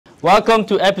Welcome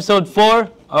to episode 4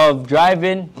 of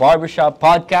Drive-In Barbershop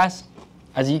Podcast.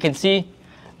 As you can see,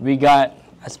 we got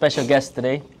a special guest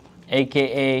today,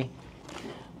 aka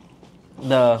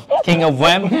the King of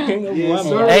Wem,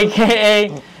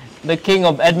 aka the King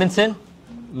of Edmonton.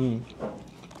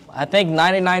 I think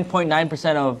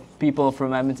 99.9% of people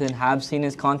from Edmonton have seen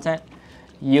his content.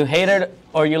 You hate it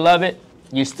or you love it,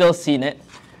 you still seen it.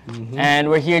 And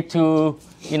we're here to,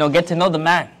 get to know the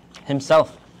man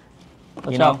himself.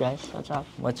 What's up, guys? What's up?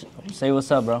 Say what's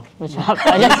up, bro. What's up?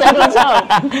 I just said what's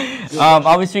up.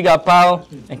 Obviously, we got Paul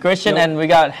and Christian, and we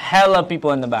got hella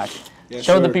people in the back. Yes,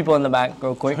 Show sir. the people in the back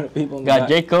real quick. We got back.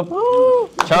 Jacob,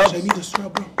 Chubbs,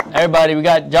 everybody. We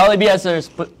got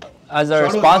Blvd as our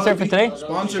sponsor for today.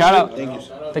 Shout out. Thank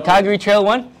you. The Calgary Trail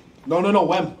one. No,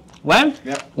 Wem. Wem?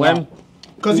 Yeah. Wem.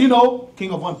 Because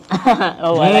King of Wem.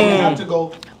 Oh, I have to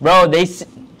go. Bro,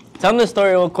 tell them the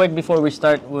story real quick before we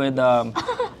start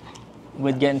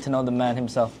with getting to know the man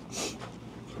himself.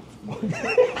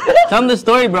 Tell them the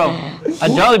story, bro.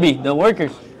 At Jollibee, the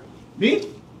workers. Me?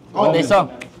 What they saw.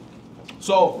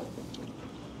 So,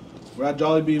 we're at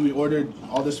Jollibee. We ordered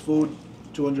all this food,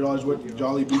 $200 worth of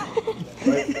Jollibee.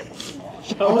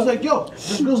 Right? I was like, yo,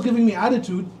 this girl's giving me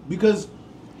attitude because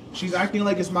she's acting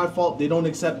like it's my fault. They don't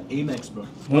accept Amex, bro.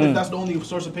 What if that's the only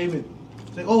source of payment?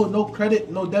 It's like, oh, no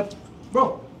credit, no debit.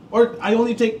 Bro, or I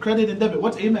only take credit and debit.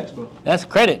 What's Amex, bro? That's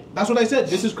credit. That's what I said.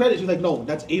 This is credit. She's like, no,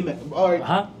 that's Amex. All right.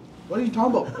 Huh? What are you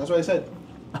talking about? That's what I said.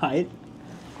 Alright.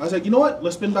 I was like, you know what?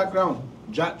 Let's spin back around.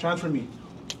 Transfer me.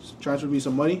 Transfer me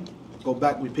some money. Go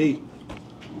back. We pay.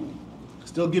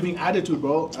 Still giving attitude,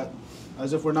 bro.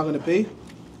 As if we're not going to pay.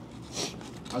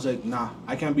 I was like, nah.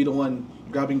 I can't be the one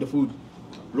grabbing the food.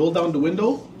 Roll down the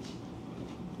window.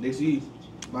 They see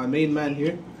my main man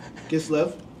here.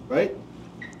 Chislev. Right?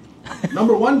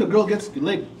 Number 1, the girl gets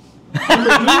licked.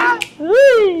 Number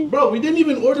 2, bro, we didn't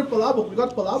even order palabok. We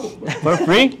got palabok, bro. For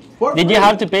free? Did you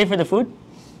have to pay for the food?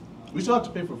 We still have to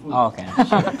pay for food. Oh, okay.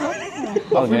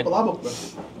 But free Okay. palabok, bro.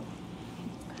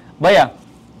 But yeah,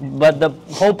 the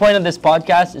whole point of this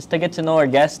podcast is to get to know our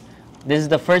guest. This is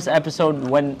the first episode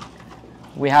when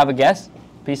we have a guest.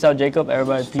 Peace out, Jacob.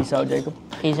 Everybody, peace out, Jacob.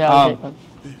 Peace out, Jacob.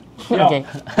 Okay.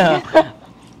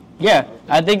 Yeah,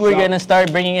 I think we're gonna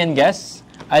start bringing in guests.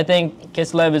 I think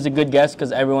Chislev is a good guest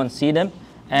because everyone see them,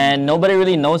 and nobody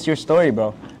really knows your story,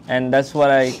 bro. And that's what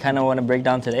I kind of want to break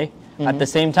down today. At the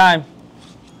same time,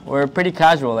 we're pretty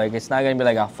casual. Like, it's not gonna be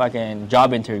like a fucking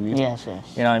job interview. Yes.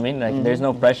 You know what I mean? Like, there's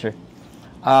no pressure.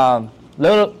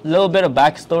 Little bit of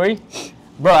backstory,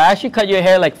 bro. I actually cut your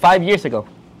hair like 5 years ago.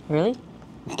 Really?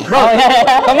 Bro,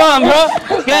 come on,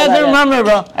 bro. You guys don't remember,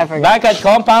 bro. I forgot. Back at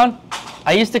Compound,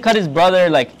 I used to cut his brother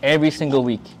like every single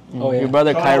week. Oh, yeah. Your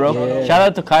brother Cairo. Yeah. Shout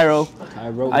out to Cairo.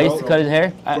 Cairo, I used to cut his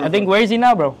hair. I think, where is he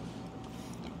now, bro?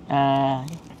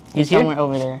 He's here? somewhere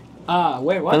over there.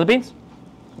 Wait, what? Philippines?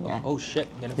 Yeah. Oh, shit.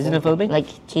 Is it in the Philippines? Like,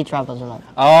 he travels a lot.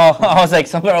 Oh, I was like,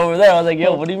 somewhere over there. I was like,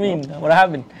 yo, what do you mean? What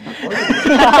happened?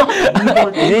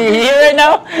 Is he here right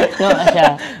now? No,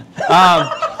 yeah.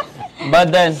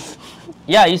 But then,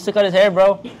 yeah, I used to cut his hair,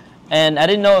 bro. And I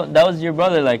didn't know that was your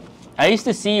brother. Like, I used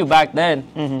to see you back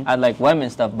then at like Wem and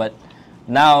stuff, but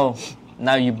now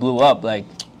you blew up. Like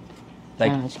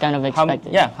It's kind of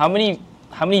expected. how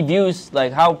many views?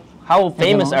 Like, how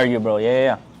famous are you, bro?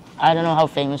 Yeah. I don't know how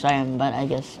famous I am, but I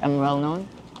guess I'm well known.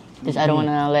 Because I don't want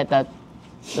to let that,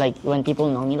 like, when people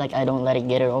know me, like, I don't let it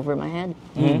get it over my head.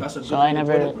 That's a good So I way to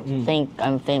never put it, bro. think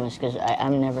I'm famous because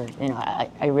I'm never,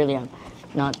 I really am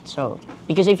not so.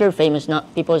 Because if you're famous,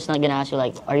 people is not going to ask you,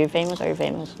 like, are you famous,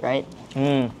 right?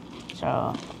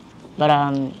 So, but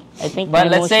I think. But my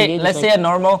let's most say views, a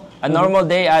normal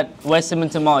day at West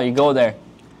Edmonton Mall. You go there.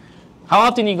 How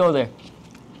often do you go there?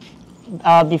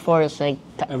 before it's like,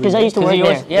 because I used to 'Cause work you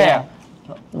there. was- yeah.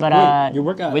 But You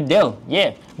work at With Dale,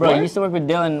 yeah, bro. Where? I used to work with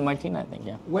Dale and Martina, I think,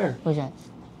 yeah. where? who's that?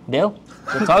 Dale,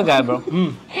 the tall guy, bro.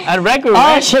 At Record, Oh,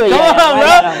 right? actually, Come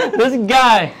yeah, on, bro. This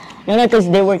guy. No, because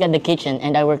they work at the kitchen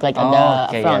and I work like at Oh, the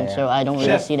okay, front, yeah. so I don't really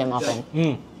Chef, see them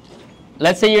often.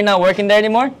 Let's say you're not working there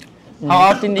anymore. How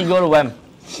often do you go to Wem?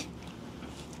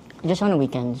 Just on the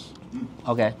weekends.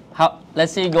 Okay.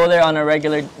 Let's say you go there on a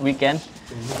regular weekend.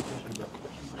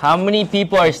 How many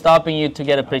people are stopping you to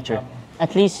get a picture?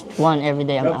 At least one every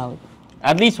day I'm out.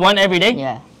 At least one every day?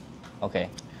 Yeah. Okay.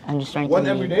 I'm just trying One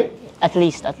to every be- day? At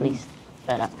least. But,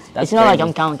 That's it's not like crazy.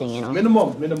 I'm counting, you know?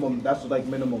 Minimum. That's like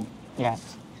minimum. Yeah.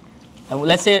 And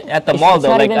let's say at the It's- mall it's though,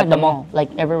 not like even at the mall. Like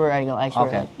everywhere I go, I swear.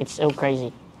 Okay. Like, it's so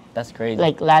crazy. That's crazy.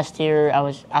 Like last year, I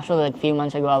was actually like a few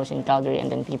months ago, I was in Calgary,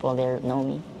 and then people there know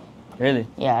me. Really?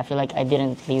 Yeah, I feel like I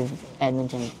didn't leave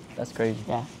Edmonton. That's crazy.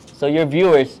 Yeah. So your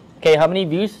viewers, okay, how many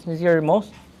views is your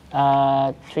most?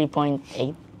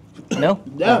 3.8. No?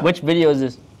 Yeah. Which video is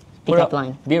this? Put Pickup up.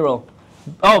 line. B-roll.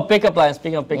 Oh, pickup line.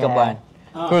 Speaking of pickup Yeah.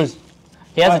 line. Cruz,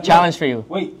 he has a challenge for you.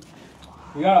 Wait.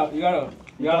 You gotta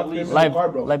at least Live, car,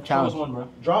 bro. live show us challenge. one, bro.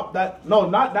 Drop that. No,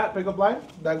 not that pickup line.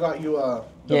 That got you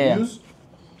the Yeah. views.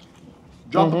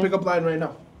 Drop the pickup line right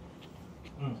now.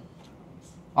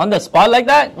 On the spot like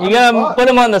that? On You the gonna spot. put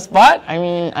him on the spot? I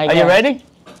mean, I Are you guess. ready?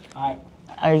 Alright.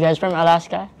 Are you guys from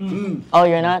Alaska? Mm. Oh,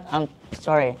 you're not? I'm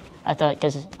sorry. I thought,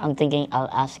 because I'm thinking I'll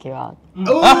ask you out.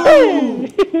 Ooh.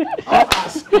 I'll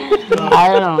ask. I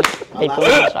don't know. They put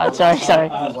me on the spot. Sorry.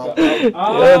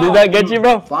 Yo, did that get you,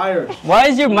 bro? Fire. Why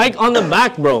is your mic on the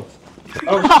back, bro?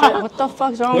 What the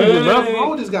fuck's wrong with you, bro? What's wrong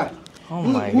with this guy? Oh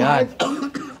my god.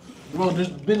 Bro, there's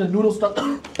been a noodle stuck.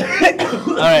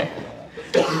 Alright.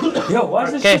 Yo, why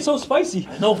is this Okay. shit so spicy?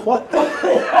 No, what?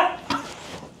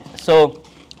 So,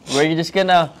 we're just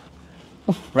gonna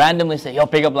randomly say, yo,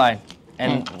 pickup line.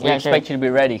 And we Yeah, expect you to be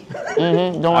ready.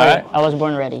 Don't worry. Alright. I was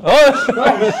born ready. Oh,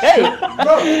 hey!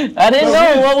 I didn't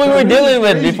know what we were dealing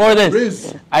with before this.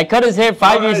 Riz. I cut his hair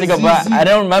 5 years ago, but I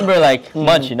don't remember like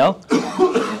much, you know?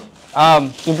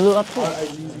 You blew up too,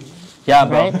 Yeah,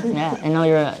 bro. right? Yeah. And now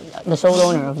you're the sole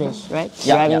owner of this, right?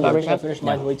 Yeah, Driving yeah. I barbershop. finished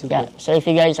mine way too Yeah. quick. So if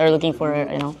you guys are looking for,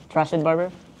 trusted barber,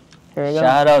 here we go.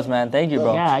 Shout outs, man. Thank you,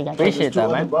 bro. Yeah, I got you. Appreciate that,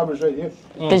 Two other man. barbers right here.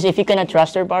 Because if you cannot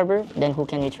trust your barber, then who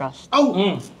can we trust,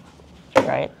 Oh,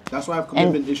 right? that's why I have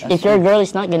And commitment issues. if your girl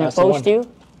is not gonna That's the post one. you,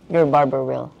 your barber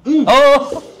will,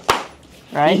 Oh!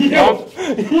 right? Yo!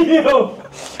 Yo!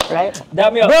 Right?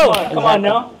 Dab me up. Bro. Come on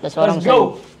now. That's what Let's I'm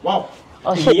go. Wow.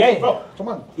 Oh shit. Yeah. Bro, come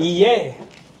on. Yeah.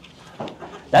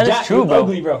 That is Jack, true, you bro.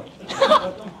 ugly, bro.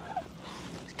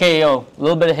 Okay, yo, a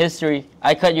little bit of history.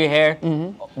 I cut your hair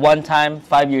one time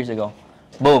 5 years ago.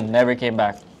 Boom, never came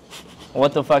back.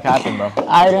 What the fuck happened, bro?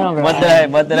 I don't know, bro.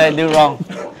 What did I do wrong?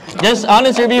 Just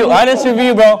honest review,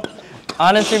 bro.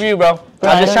 Honest review, bro.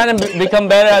 I'm just trying to become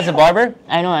better as a barber.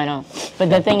 I know.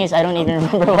 But the thing is, I don't even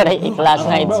remember what I ate last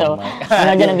night, so I'm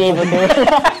not gonna be able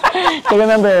to to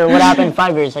remember what happened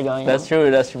 5 years ago. You know? That's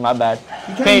true, my bad.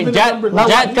 can't Okay, even Jat remember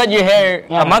that. cut your hair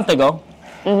Yeah. a month ago.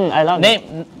 I love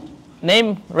it.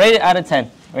 Name, rate it out of 10.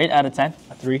 Rate it out of 10.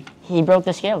 A 3. He broke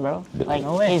the scale, bro. Like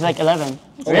he's like 11.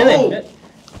 Really? Oh.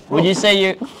 Would you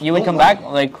say you would come back?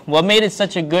 Like, what made it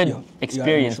such a good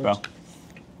experience, bro?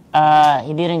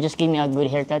 He didn't just give me a good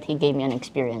haircut. He gave me an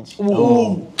experience.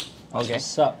 Ooh. Okay.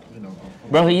 What's up?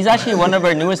 Bro, he's actually one of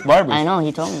our newest barbers. I know.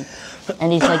 He told me,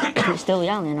 and he's like he's still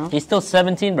young, you know. He's still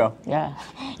 17, bro. Yeah.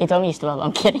 He told me he's 12.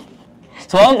 I'm kidding.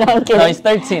 12? No, I'm kidding. No, he's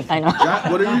 13. I know. Jack,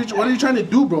 what are you trying to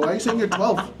do, bro? Why are you saying you're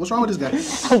 12? What's wrong with this guy?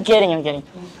 I'm kidding. Okay.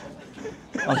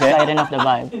 Excited enough the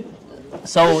vibe.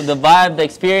 So the vibe, the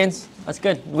experience, that's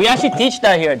good. We actually teach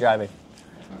that here at driving.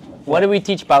 What do we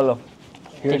teach, Pablo?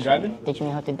 You're driving? Teach me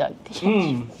how to duck.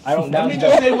 I don't Let doubt me you.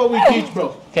 just say what we teach,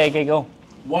 bro. Okay, go.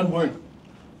 One word.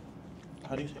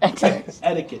 How do you say it?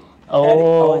 Etiquette.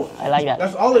 Oh, I like that.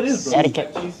 That's all it is, bro.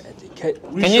 Etiquette.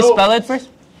 We Can you show- spell it first?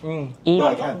 E No,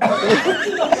 I can't.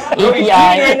 Right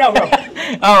EPI now, bro.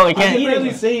 Oh, we I can can't.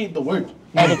 barely say the word.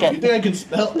 Etiquette. You think I can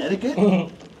spell etiquette?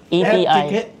 EPI.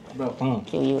 Etiquette, bro.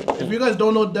 Kill you. If you guys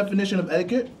don't know the definition of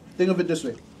etiquette, think of it this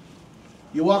way.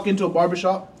 You walk into a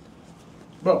barbershop,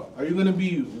 bro, are you gonna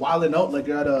be wilding out like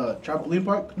you're at a trampoline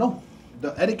park? No.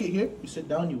 The etiquette here, you sit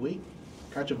down, you wait,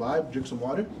 catch a vibe, drink some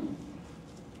water.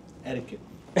 Etiquette.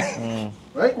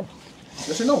 Right?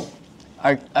 Yes or no?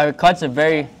 Our cuts are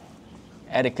very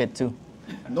etiquette too.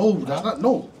 No, that's not,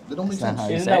 no. That don't make That's not sense. how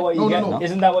you Isn't say that it. what you No, get? no, no.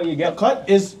 Isn't that what you The get? cut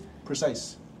is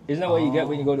precise. Isn't that what you get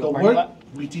when you go to The a parking word lot?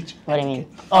 we teach. What do you mean?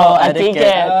 Oh, etiquette.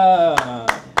 etiquette.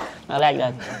 I like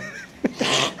that.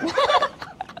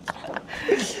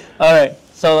 All right,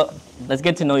 so let's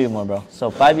get to know you more, bro. So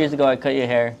 5 years ago, I cut your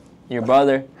hair. Your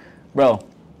brother, bro.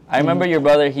 I remember your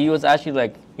brother. He was actually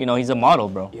like, he's a model,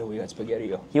 bro. Yo, we got spaghetti,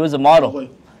 yo. He was a model. Wait,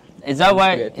 Is that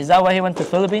why? Spaghetti. Is that why he went to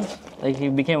Philippines? Like he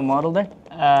became a model there?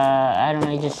 I don't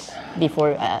know. He just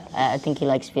before. I think he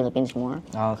likes Philippines more.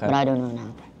 Oh, okay. But I don't know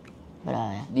now. But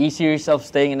Do you see yourself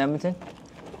staying in Edmonton?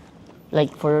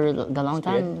 like for the long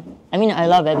time. I mean, I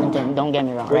love Edmonton. Don't get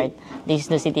me wrong, right? This is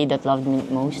the city that loved me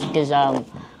most because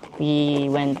we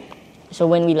went. So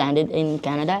when we landed in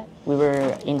Canada, we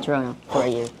were in Toronto for a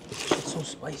year, It's so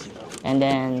spicy, bro. and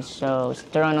then so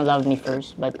Toronto loved me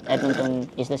first, but Edmonton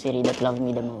is the city that loved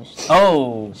me the most.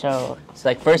 Oh, So it's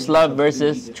like first love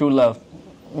versus true love.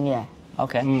 yeah.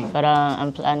 Okay. But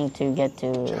I'm planning to get to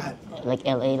like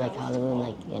LA, like Hollywood,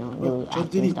 like do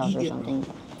acting stuff or something.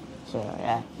 So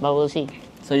yeah, but we'll see.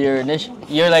 So your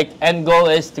like end goal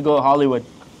is to go to Hollywood.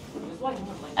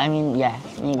 I mean, yeah,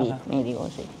 maybe we'll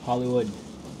see. Hollywood.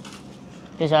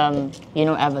 Because you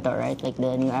know Avatar, right? Like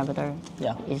the new Avatar.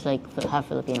 Yeah. He's like half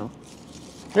Filipino.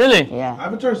 Really? Yeah.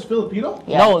 Avatar is Filipino?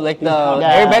 Yeah. No, like the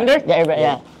Airbender? The Airbender,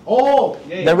 yeah. Oh,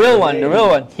 yeah. The real one, the real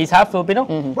one. He's half Filipino?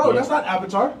 Bro, that's not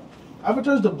Avatar.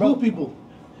 Avatar is the blue people.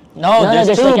 No, No, there's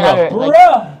there's two, like bro. another, like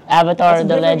Bruh! Avatar, That's a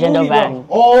the different Legend of movie, bro. Aang.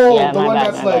 Oh, Yeah, the my one bad,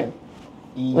 that's my like.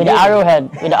 bad. With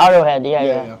the arrowhead, yeah,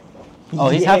 Yeah. Oh,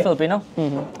 he's half Filipino?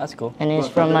 Mm-hmm. That's cool. And he's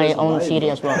But from that my is own alive, city bro.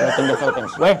 as well, like in the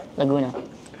Philippines. Where? Laguna.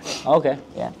 Okay.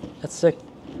 Yeah. That's sick.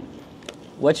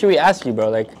 What should we ask you, bro?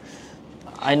 Like,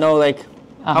 I know, like,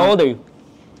 how old are you?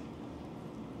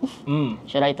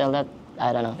 Should I tell that?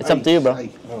 I don't know. It's up to you, bro. Ay.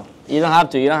 You don't have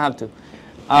to. You don't have to.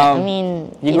 I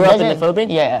mean, you it grew up in the doesn't-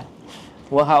 Philippines? Yeah.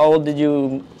 Well, how old did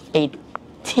you 18.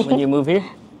 when you moved here?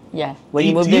 Yeah. When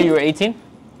you moved here, 18? you were 18.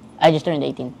 I just turned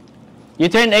 18. You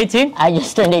turned 18. I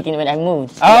just turned 18 when I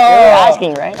moved. Oh. You're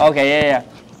asking, right? Okay, yeah.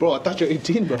 Bro, I thought you're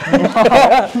 18, bro.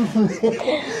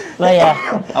 But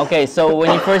yeah. Okay, so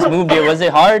when you first moved here, was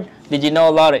it hard? Did you know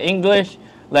a lot of English?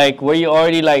 Like, were you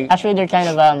already like? Actually, they're kind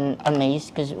of amazed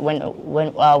because when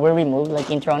where we moved,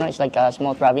 like in Toronto, it's like a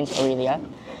small province, Aurelia,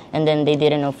 and then they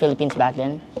didn't know Philippines back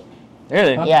then.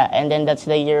 Really? Yeah, and then that's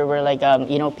the year where like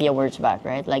you know Pia Wurtzbach,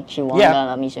 right? Like she won Yeah.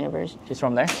 the Miss Universe. She's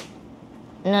from there.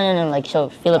 No, like so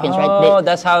Philippines, right? Oh, They-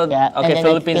 that's how. Yeah, and Okay, then, like,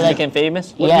 Philippines feel like- became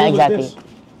famous. What yeah, year was exactly. this?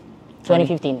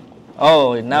 2015.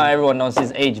 Oh, now everyone knows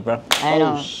his age, bro. I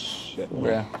know. Shit.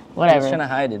 Yeah. Whatever. He's trying to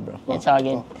hide it, bro. It's all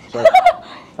good. Sorry.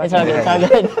 It's all good.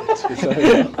 It's all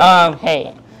good.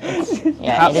 Hey.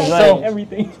 Yeah, it is what So- it is.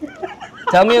 Everything.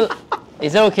 Tell me,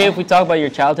 is it okay if we talk about your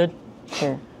childhood?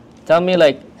 Sure. Tell me,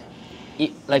 like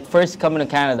first coming to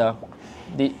Canada,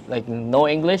 like no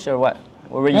English or what?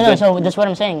 Or were you No, good? so that's what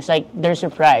I'm saying. It's like they're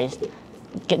surprised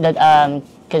that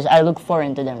because I look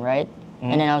foreign to them, right?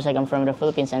 And then I was like, I'm from the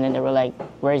Philippines, and then they were like,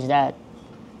 where's that?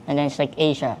 And then it's like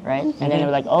Asia, right? And then they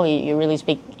were like, oh, you really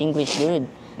speak English good.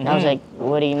 And I was like,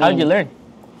 what do you mean? How did you learn?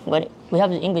 What? We have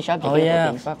the English subject Oh in the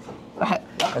yeah, Philippines.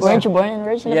 fuck. Weren't you born and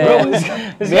raised in the Yeah,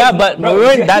 Philippines? yeah, but we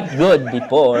weren't that good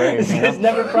before. It's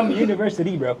never from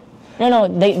university, bro. No,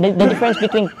 the difference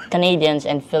between Canadians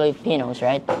and Filipinos,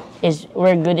 right, is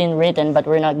we're good in written, but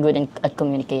we're not good at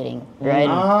communicating, right?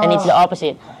 And it's the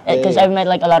opposite. Because Yeah. I've met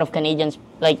like a lot of Canadians,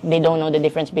 like they don't know the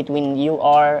difference between you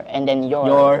are and then your,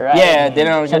 right? Yeah, they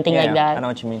don't know Something yeah, like that. I know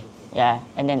what you mean. Yeah,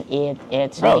 and then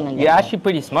it's Bro, something like you're that. actually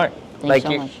pretty smart. Thanks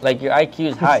so much. Like your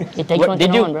IQ is high. It takes What- one to did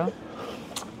know you? one, bro.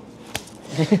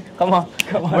 Come on.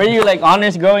 Were you like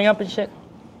honors growing up and shit?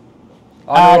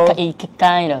 Honor roll?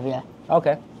 Kind of, yeah.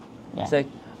 Okay. Yeah. Sick.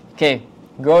 Okay,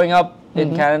 growing up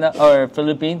in Canada or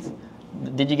Philippines,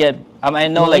 did you get? I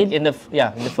know, like Bullied? in the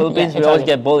in the Philippines, we it's always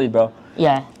okay. get bullied, bro.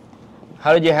 Yeah.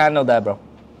 How did you handle that, bro?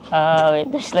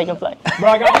 Wait, there's like a fly. Bro,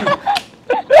 I got you.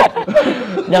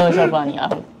 That was so funny.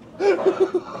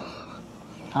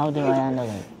 How do I handle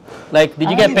it? Like, did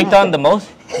you get picked on the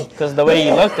most? Because the way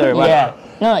you looked, or what? Yeah.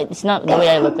 No, it's not the way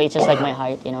I look. It's just like my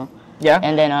height, you know. Yeah.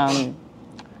 And then I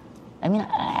mean,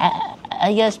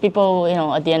 I guess people, you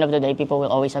know, at the end of the day, people will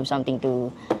always have something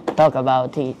to talk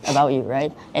about you,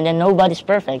 right? And then nobody's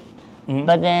perfect,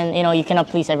 but then you know you cannot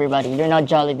please everybody. You're not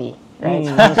Jollibee, right?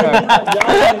 Sponsor.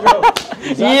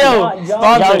 Yo,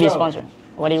 Jollibee sponsor.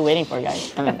 What are you waiting for,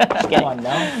 guys? I mean, just kidding. Come on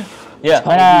now. Yeah.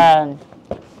 But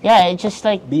yeah, it's just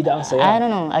like Be down, say I don't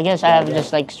know. I guess I have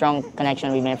just like strong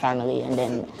connection with my family, and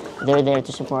then they're there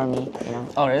to support me. You know.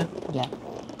 Oh, really? Yeah.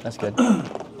 That's good.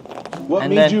 What And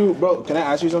made then- you, bro? Can I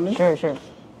ask you something? Sure, sure.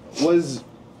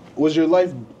 Was your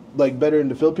life like better in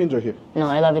the Philippines or here? No,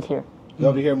 I love it here. You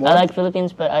love to hear more. I like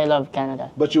Philippines, but I love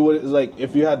Canada. But you would like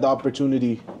if you had the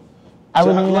opportunity. I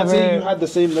would Let's say you never. had the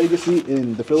same legacy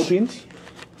in the Philippines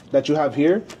that you have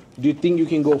here. Do you think you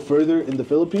can go further in the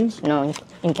Philippines? No,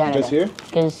 in Canada. Just here?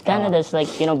 Because Canada's like,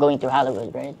 you know, going to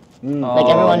Hollywood, right? Like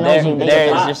everyone knows you. There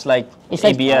They- is just like It's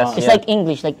like ABS. it's yeah. like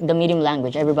English, like the medium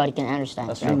language. Everybody can understand,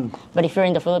 That's right? true. But if you're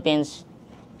in the Philippines,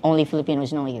 only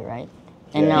Filipinos know you, right?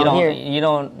 And Yeah. now here, you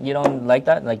don't like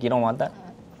that. Like you don't want that.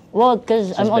 well,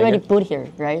 because I'm Just already bigger. put here,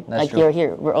 right? That's like true. you're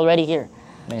here, we're already here.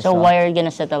 Makes So sense. why are you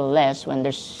gonna settle less when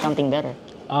there's something better,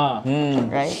 Hmm.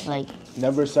 right? Like,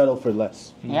 Never settle for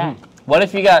less. yeah. What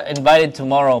if you got invited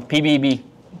tomorrow? PBB.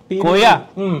 Kuya.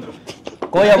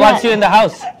 Kuya Yeah. wants you in the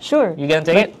house. Sure. You gonna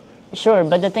take it? Sure,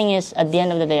 but the thing is, at the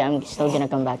end of the day, I'm still gonna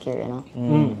come back here, you know.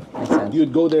 Makes sense.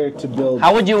 You'd go there to build.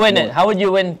 How would you win it? How would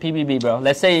you win PBB, bro?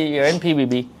 Let's say you're in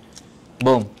PBB.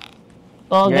 Boom.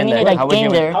 Well, You're the in minute there. I How would you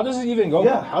came win? there, How does it even go?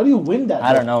 Yeah, how do you win that?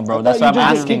 I don't know, bro. That's thought what I'm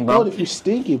you just asking, get bro. out if you're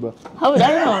stinky, bro. how would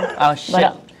I know? Oh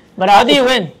shit. But How do you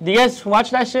win? Do you guys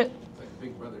watch that shit?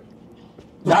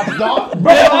 That's not,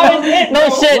 No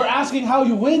We're shit. asking how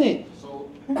you win it. So,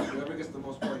 whoever gets the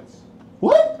most points.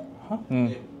 What?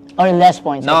 Or less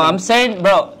points. No, I I'm think. saying,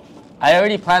 bro, I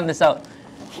already planned this out.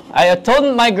 I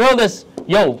told my girl this,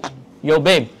 yo,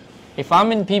 babe, if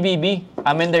I'm in PBB,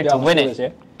 I'm in there to win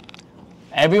it.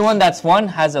 Everyone that's won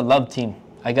has a love team.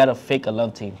 I gotta fake a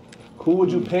love team. Who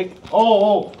would you pick?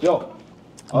 Oh, yo.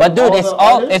 But dude, the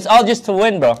artists? it's all just to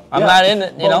win, bro. I'm not in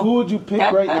it, you But know. who would you pick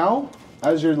right now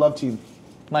as your love team?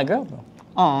 My girl, bro.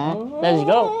 Aw, let's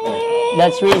go.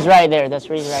 That's Reed's right there. That's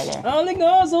Reed's right there. Oh, my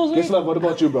God, so sweet. Chislev, what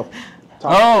about you, bro?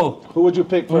 Oh, Who would you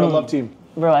pick for a love team?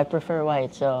 Bro, I prefer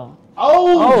white, so.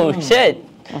 Oh, oh shit.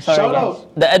 I'm sorry, shout guys.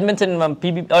 out. The Edmonton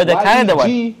PBB or the Canada one.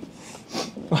 YEG.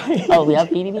 Oh, we have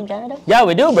PBB in Canada? Yeah,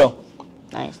 we do, bro.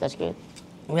 Nice, that's good.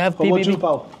 We have How about you, PBB.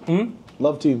 pal?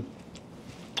 Love team.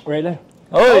 Right there.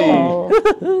 Oh.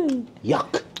 Oh,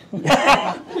 Yuck.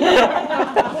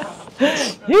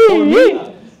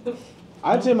 Yee.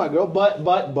 I'd say my girl, but,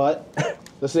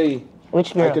 let's say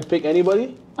which I girl? could pick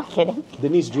anybody. I'm kidding.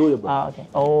 Denise Julia, bro. Oh, okay.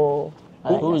 Oh.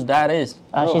 I like Who's that is?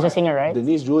 that. She's a singer, right?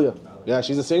 Denise Julia. Yeah,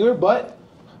 she's a singer, but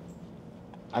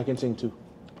I can sing too.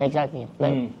 Exactly.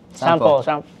 Like, Sample.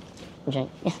 sample. Okay.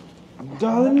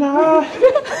 Darling, I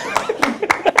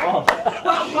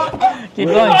Keep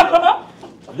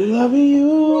going. be loving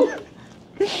you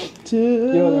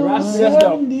till Yo, the raspberries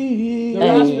though. 70. The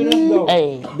raspberries though.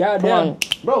 Hey, God come on.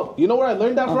 damn. Bro, you know where I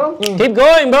learned that from? Keep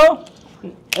going, bro.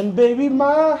 And baby,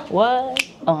 my What?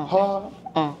 heart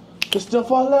Uh. is still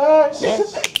for less.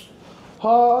 Yes.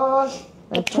 Heart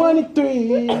at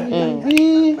 23.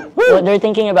 What they're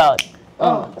thinking about?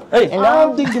 Hey. And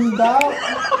I'm now, thinking about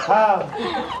how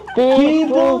people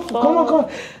people, come on,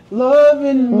 love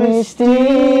in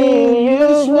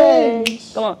mysterious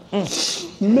ways. Come on.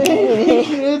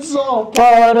 Maybe it's all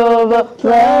Part of a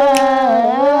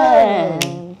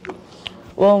plan.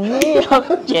 Well, me.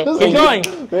 Okay. Keep going.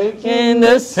 In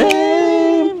the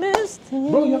same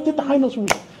Bro, you have to hit the high notes for me.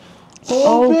 Hoping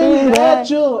Hoping that that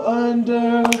you'll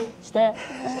understand. Step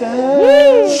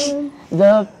the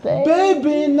place.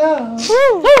 Baby, now.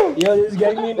 Yo, this is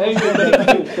getting me. Thank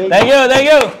you.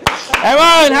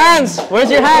 Everyone, hands. Where's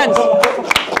your hands?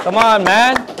 Come on,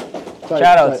 man. Shout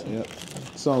outs. Yeah.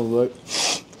 Sounds like.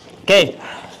 Okay,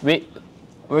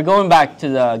 we're going back to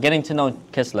the getting to know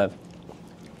Chislev.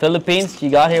 Philippines, you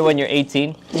got here when you're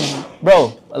 18.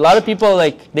 Bro, a lot of people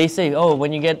like they say, oh,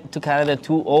 when you get to Canada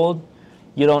too old,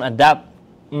 you don't adapt.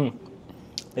 Yeah.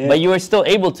 But you were still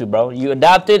able to, bro. You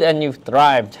adapted and you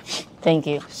thrived, Thank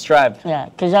you. strived. Yeah,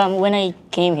 because when I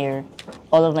came here,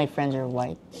 all of my friends are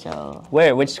white. So,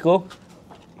 Where? Which school?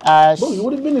 Bro, you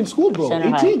would have been in school, bro.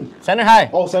 Center 18. Center High.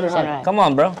 Oh, Center Center High. High. Come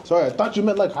on, bro. Sorry, I thought you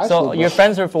meant like high school. So bro. your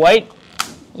friends were white,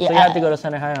 yeah, so you had to go to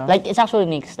Center High, huh? like it's actually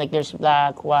mixed. Like there's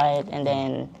black, white, and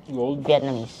then Gold.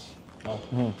 Vietnamese.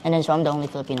 And then so I'm the only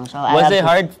Filipino. So I Was have it to-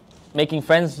 hard making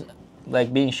friends,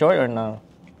 like being short or no?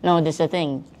 No, this is the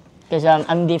thing, because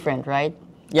I'm different, right?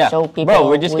 Yeah, So people bro.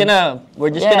 We're just would- gonna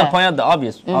Yeah. point out the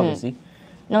obvious, obviously.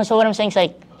 No, so what I'm saying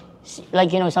is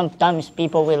like you know, sometimes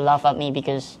people will laugh at me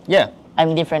because Yeah.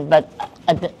 I'm different. But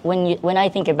when I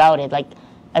think about it, like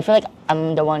I feel like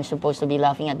I'm the one supposed to be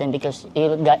laughing at them because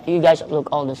you guys look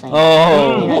all the same.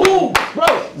 Oh,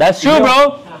 Bro, that's true,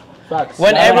 bro. Facts.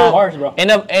 When Yeah, everyone horse, bro.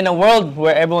 in a world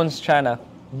where everyone's trying to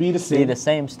be the be same. the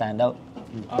same, stand out.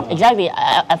 Exactly.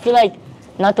 I feel like,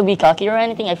 not to be cocky or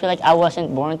anything, I feel like I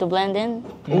wasn't born to blend in.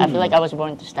 I feel like I was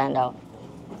born to stand out.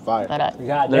 Fire. But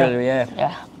God damn. Literally, yeah.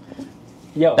 yeah.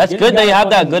 Yo, That's good that you have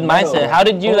that good mindset. How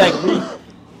did you like?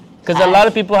 Because a lot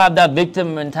of people have that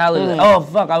victim mentality. Like, oh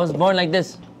fuck, I was born like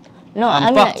this. No, I'm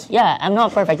I mean, fucked. yeah, I'm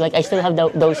not perfect. Like, I still have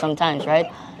those sometimes, right?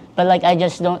 But like, I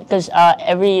just don't, because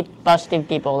every positive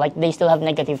people, like, they still have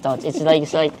negative thoughts. It's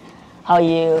like how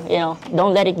you know,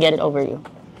 don't let it get it over you,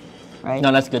 right?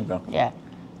 No, that's good, bro. Yeah.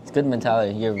 It's good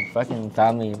mentality. Your fucking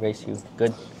family raised you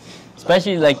good.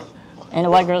 Especially like, And the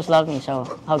white girls love me, so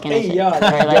how can I Hey, say? yo,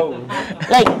 Right, yo.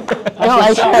 like, no,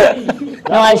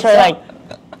 I swear, like,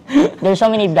 there's so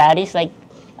many baddies, like,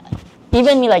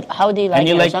 even me, like, how do you like and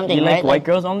you me or like something, you right? like white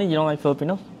girls only. You don't like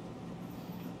Filipinos.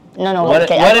 No, What-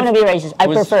 okay, what I don't want if to be racist. I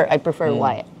was- prefer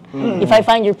white. If I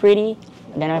find you pretty,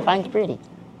 then I find you pretty,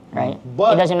 right?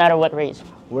 But- it doesn't matter what race.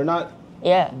 We're not.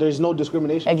 Yeah, There's no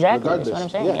discrimination. exactly. Regardless.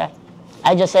 That's what I'm saying. Yeah.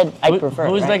 I just said I prefer.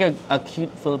 Who's right? like a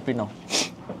cute Filipino?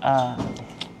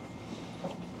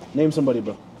 Name somebody,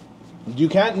 bro. You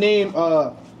can't name.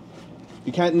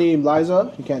 You can't name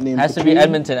Liza. You can't name. Has to be Katrina.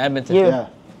 Edmonton. Edmonton. You. Yeah.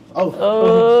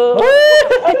 Oh.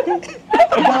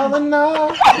 Darling, now.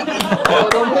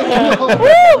 Don't make me come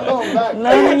back.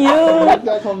 Loving you. Make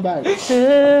that come back.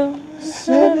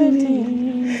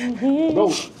 70.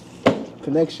 Bro,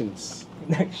 connections.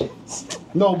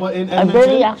 No, but in I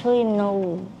barely Edmonton. actually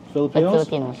know Filipinos?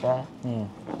 Filipinos, yeah.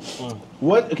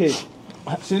 What? Okay,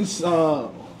 since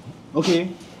okay,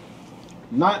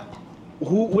 not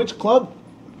which club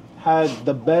had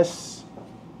the best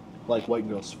like white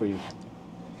girls for you?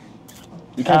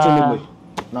 You can't say Midway,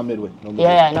 not Midway. No Midway.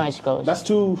 Yeah, no, it's close. That's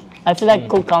too. I feel like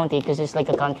Cook County because it's like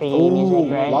a country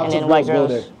music, right? lots And of then white girls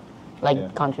go girls there. like Yeah.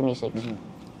 country music.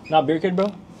 Not beer kid,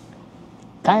 bro.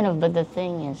 Kind of, but the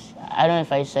thing is, I don't know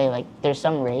if I say like there's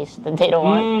some race that they don't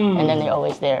want, and then they're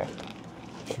always there.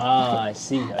 Ah, I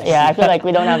see. Yeah, I feel like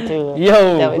we don't have to.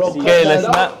 Yo, tell it. Bro, okay, cut let's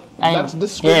that not. out. I know. That's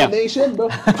discrimination, bro.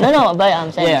 No, but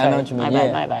I'm saying. Yeah, I sorry. know what you mean. My bad,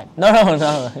 Yeah. my bad.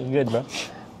 No, you're good, bro.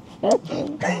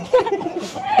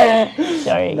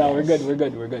 Sorry. No, we're good. We're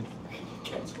good. We're good.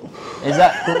 Is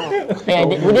that Yeah,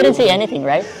 we didn't say anything,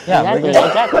 right? Yeah, we're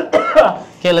exactly. good.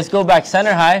 Okay? Let's go back.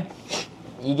 Center high.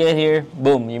 You get here,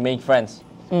 boom. You make friends.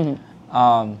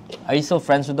 Are you still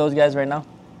friends with those guys right now?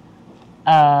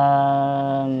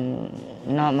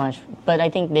 Not much, but I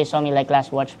think they saw me like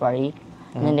last watch party,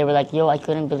 and then they were like, "Yo, I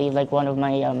couldn't believe like one of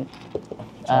my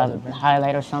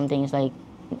highlight or something is like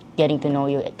getting to know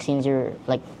you since you're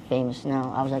like famous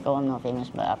now." I was like, "Oh, I'm not famous,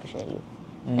 but I appreciate you,"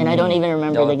 and I don't even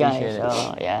remember Don't the guy. appreciate it.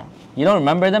 So yeah, You don't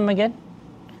remember them again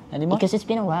anymore? because it's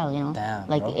been a while, you know, Damn,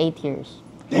 like bro. 8 years.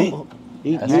 Eight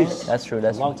That's, years. that's true.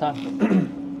 That's Long time.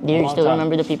 Do you Long still time.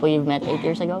 remember the people you've met 8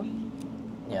 years ago?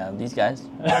 yeah. These guys.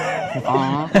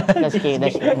 Aw, that's cute.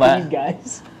 That's cute. These But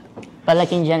guys. But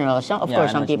like in general, some, of Yeah,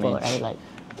 course, I know some what you people, mean. right? Like,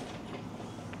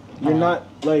 You're not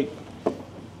like,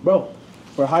 bro.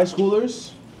 For high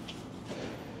schoolers,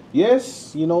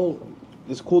 yes, you know,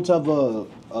 it's cool to have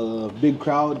a big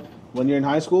crowd when you're in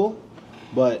high school,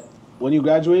 but when you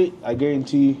graduate, I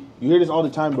guarantee you hear this all the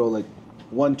time, bro. Like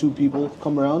 1-2 people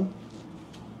come around,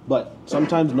 but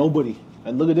sometimes nobody.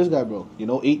 And look at this guy, bro. You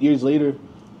know, 8 years later,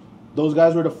 those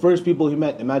guys were the first people he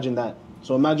met. Imagine that.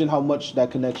 So imagine how much that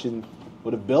connection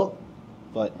would have built.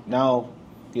 But now,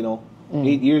 you know,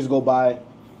 8 years go by,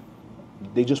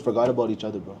 they just forgot about each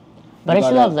other, bro. but I You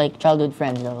still gotta- have like childhood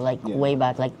friends though, like Yeah. way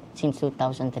back, like since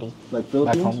 2003. Like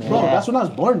Philippines? home, yeah. Bro, Yeah. that's when I was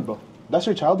born, bro. That's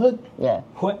your childhood? Yeah,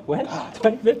 What? When?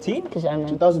 2015? because I'm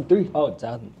 2003. Oh,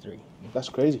 2003. That's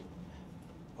crazy.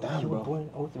 Damn, You were bro. born in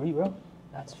 03, bro.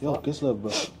 That's Yo, fucked. Chislev,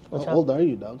 bro. What's How up? old are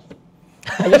you, dog?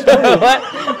 I just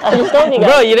told you guys.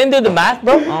 Bro, you didn't do the math,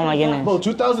 bro. Oh my goodness. Bro,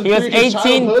 2003 He was is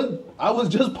 18. childhood. I was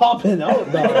just popping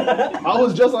out, dog. I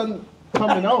was just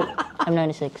coming out. I'm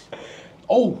 96.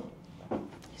 Oh,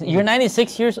 You're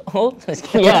 96 years old. Just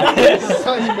kidding. Yeah, that's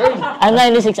crazy. I'm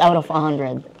 96 out of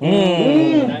 100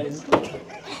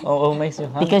 Oh, what makes you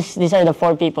happy? because these are the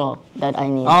 4 people that I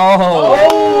need.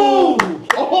 Oh,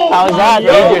 How's that?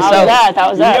 Yo, How's yourself. that?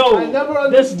 How's that? Yo, I never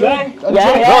this understood. guy.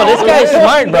 Yeah, bro, this guy is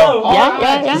smart, bro.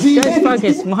 Yeah. This guy's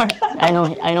fucking smart. I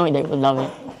know they would love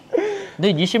it.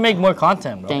 Dude, you should make more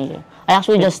content, bro. Thank you. I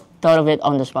actually just thought of it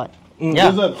on the spot.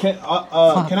 Yeah. Can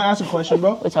I ask a question,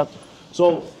 bro? What's up?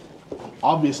 So,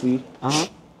 obviously, Uh-huh.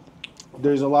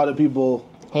 there's a lot of people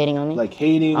Hating on me? like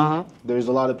hating. Uh-huh. There's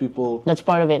a lot of people. That's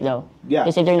part of it though. Yeah.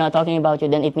 Because if they're not talking about you,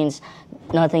 then it means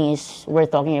nothing is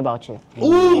worth talking about you.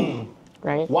 Ooh.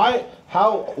 Right? Why?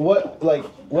 How? What? Like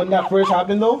when that first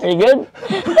happened, though. Are you good?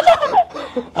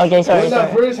 Okay, sorry. When that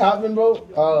sorry. first happened, bro.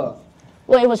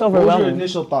 Well, it was What was your overwhelming.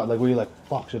 initial thought? Like, were you like,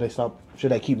 "Fuck, should I stop?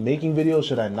 Should I keep making videos?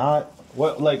 Should I not?"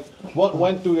 What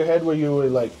went through your head where you were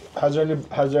like, has there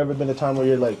ever been a time where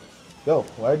you're like, "Yo,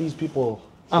 why are these people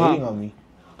hating on me?"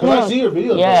 Because I No. see your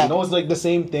videos, Yeah. bro. You know, it's like the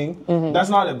same thing. That's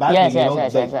not a bad Yes, thing. You yes, know,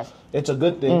 yes, Like, yes, yes. it's a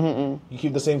good thing. You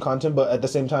keep the same content, but at the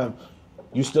same time,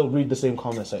 you still read the same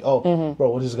comments like, "Oh, bro,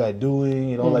 what is this guy doing?"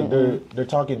 You know, like they're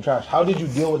talking trash. How did you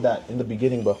deal with that in the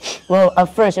beginning, bro? Well, at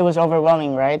first it was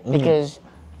overwhelming, right? Because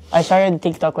I started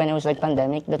TikTok when it was like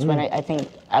pandemic. That's when I think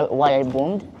why I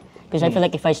boomed. Because I feel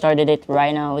like if I started it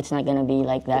right now, it's not gonna be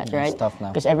like that, right? tough now.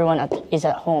 Because everyone is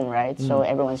at home, right? So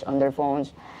everyone's on their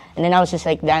phones. And then I was just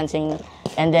like dancing.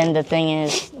 And then the thing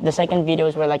is, the second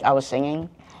videos were like I was singing.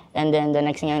 And then the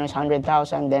next thing I know is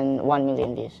 100,000, then 1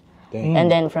 million views. Dang. And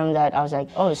then from that, I was like,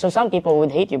 oh, so some people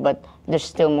would hate you, but there's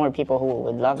still more people who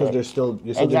would love Because it. you're still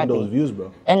Exactly. getting those views,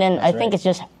 bro. And then I think it's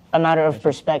just a matter of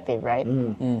perspective, right?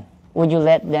 Would you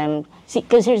let them see?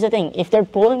 Because here's the thing: if they're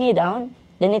pulling you down,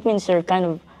 then it means you're kind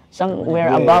of somewhere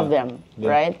Yeah, above yeah. them, Yeah.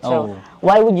 right? Oh. So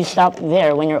why would you stop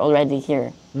there when you're already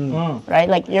here, right?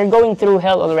 Like you're going through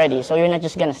hell already, so you're not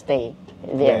just gonna stay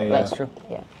there. Yeah, yeah. Like, That's true.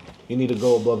 Yeah. You need to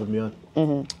go above and beyond.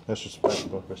 That's respect,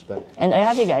 bro. Respect. And I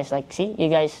have you guys. Like, see, you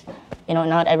guys. You know,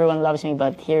 not everyone loves me,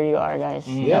 but here you are, guys.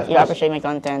 Yeah, of You course. appreciate my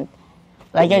content.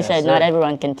 Like I said, sir. not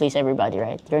everyone can please everybody,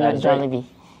 right? You're That's not right. Jollibee.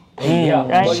 Yeah,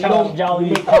 Right? But you don't Jolly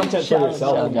you make content for Challenge.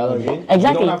 yourself. You know what I mean? You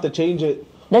Exactly. don't have to change it.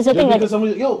 That's the Just thing. Like, because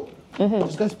somebody, yo,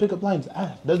 Just guys pick up lines.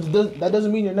 That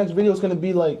doesn't mean your next video is gonna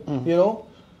be like, you know,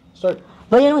 start.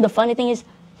 But you know, the funny thing is,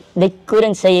 they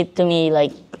couldn't say it to me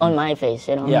like on my face,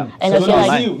 you know. Yeah. And So I feel let me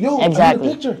like see you. Yo, exactly.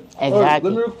 I need a picture.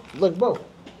 Exactly. Or, like, bro,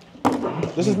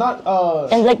 this is not.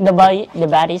 And like the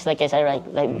baddies, like I said,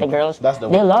 like the girls, That's the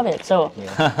they one. love it. So,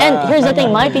 and here's the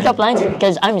thing, my pickup lines,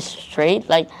 because I'm straight,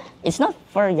 like it's not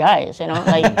for guys, you know,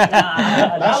 like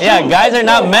Yeah, guys are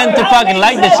not meant to fucking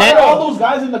like this shit. All those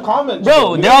guys in the comments,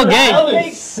 Bro, they're all gay.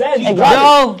 Makes sense. Exactly. They're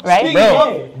all, Right?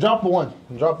 bro. Drop one.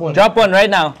 Drop one. Drop one right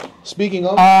now. Speaking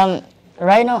of.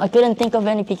 right now I couldn't think of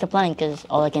any pickup line because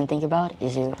all I can think about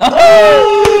is you.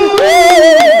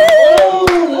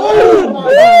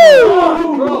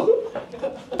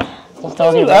 I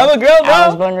told you, bro. I'm a girl, I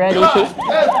was bro. born ready.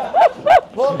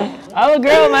 I'm a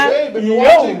girl, man. Babe, if you're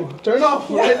watching, turn off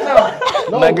right now.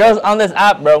 No. My girl's on this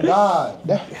app, bro. God.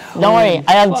 Don't worry,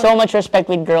 I have so much respect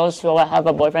with girls who have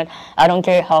a boyfriend. I don't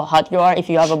care how hot you are. If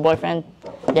you have a boyfriend,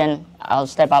 then I'll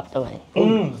step up to it.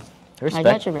 I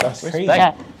got you, bro. That's crazy.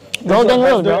 Yeah, golden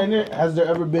rule, bro. Has there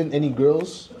ever been any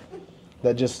girls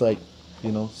that just like,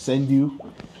 you know, send you,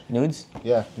 Nudes?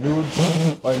 yeah, nudes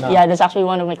or not? Yeah, that's actually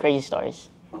one of my crazy stories.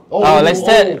 Oh, let's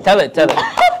tell it.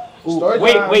 Story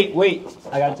Wait, time. wait.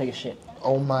 I gotta take a shit.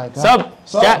 Oh my God.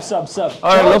 Sub. Jack. Sub.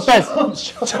 Or Lopez.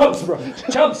 Chunks, bro.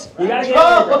 Chunks. You gotta get it,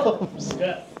 bro.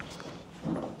 Yeah.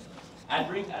 Ad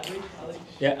read.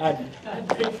 Yeah,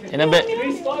 In a bit.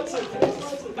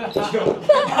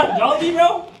 Blvd,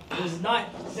 bro. This is not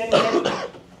sending everything.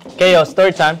 Okay, yo,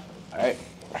 story time.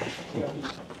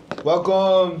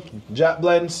 Welcome, Jat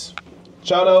Blends.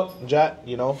 Shout out, Jat,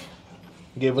 you know,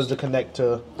 gave us the connect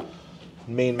to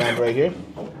main man right here.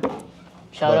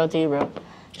 Shout out to you, bro.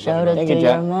 Shout out Thank to you,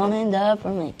 your Jack. mom and dad for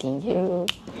making you.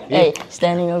 Hey,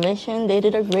 standing ovation, they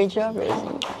did a great job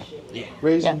raising.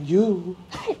 Raising you.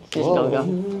 Just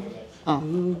go.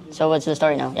 Oh. So what's the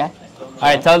story now? Yeah?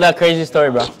 Alright, tell that crazy story,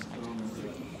 bro.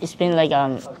 It's been like, I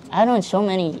don't know, so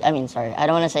many, I don't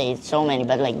want to say it's so many,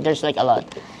 but like, there's like a lot.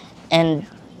 And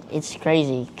it's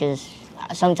crazy, because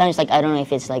sometimes like, I don't know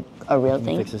if it's like a real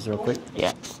thing. Fix this real quick.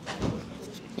 Yeah.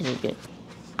 This is good.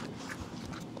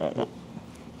 That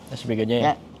should be good, yeah.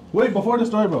 Yeah. Wait, before the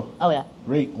story, bro. Oh yeah.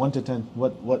 Rate 1 to 10.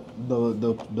 What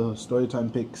the story time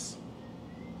picks?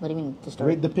 What do you mean, the story?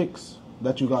 Rate the picks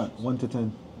that you got 1 to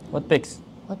 10. What pics?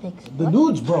 What pics? The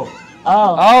nudes, bro.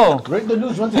 Oh, Oh! Rate the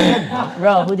nudes 1 to 10.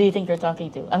 bro, who do you think you're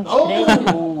talking to?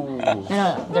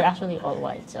 No, they're actually all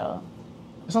white, so.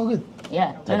 It's all good.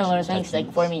 Yeah, no, what I'm saying is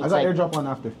like for me, I it's got like, airdrop on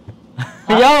after.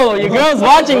 Yo, your girl's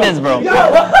watching this, bro.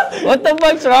 What the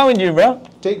fuck's wrong with you, bro?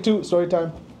 Take 2, story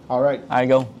time. All right. Alright,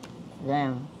 go.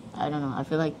 damn, I don't know. I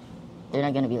feel like they're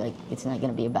not gonna be like, it's not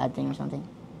gonna be a bad thing or something.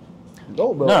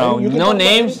 No, bro. No, You can no talk about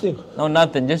names, anything. no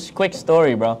nothing. Just quick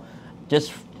story, bro.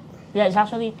 Just Yeah, it's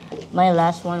actually, my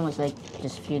last one was like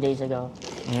just a few days ago.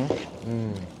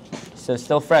 so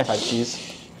still fresh.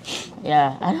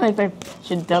 Yeah, I don't know if I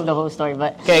should tell the whole story,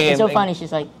 but Okay, it's so okay. funny.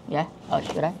 She's like, yeah, oh,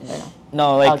 should I? I don't know.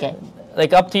 No, like, Okay.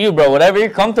 like up to you, bro. Whatever you're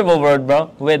comfortable with,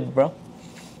 bro.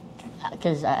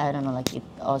 Because I don't know, like it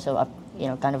also,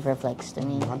 kind of reflects to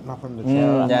me. Not from the I'm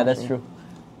Yeah, not that's sure. true.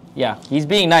 Yeah, he's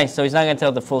being nice, so he's not gonna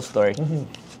tell the full story.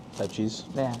 That cheese.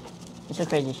 But yeah, it's so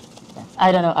crazy. Yeah.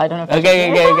 I don't know. If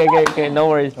I Okay. No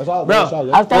worries, That's all. bro. That's all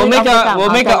good. I'll tell We'll you make off the cam. we'll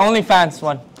I'll make tell- an OnlyFans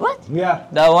one. What? Yeah.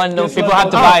 That one, no, Yes, people let's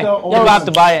have to go. buy. Oh, People have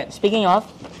to buy it. Speaking of,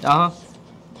 Uh huh.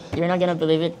 you're not gonna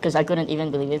believe it because I couldn't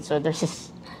even believe it. So there's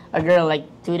this a girl like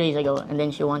 2 days ago, and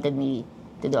then she wanted me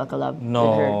to do a collab with her.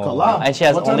 No. Collab. And she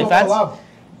has What type of OnlyFans.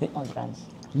 collab? OnlyFans.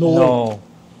 No.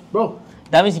 Bro.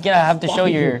 That means you're gonna have to show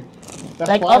Fuck your. That's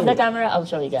Like off the fire. camera, I'll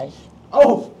show you guys.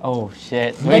 Oh. Oh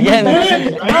shit. Like, We're getting No.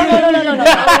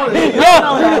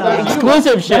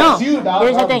 exclusive shit. No, you, dog.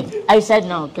 here's the thing. I said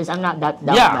no because I'm not that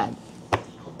Yeah. bad.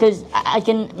 Because I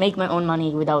can make my own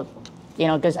money without,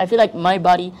 because I feel like my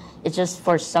body is just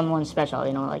for someone special,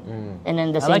 like, and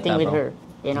then the same like thing that, with bro. her,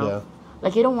 Yeah.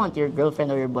 Like you don't want your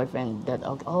girlfriend or your boyfriend that,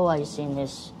 oh, I seen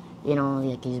his,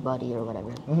 like his body or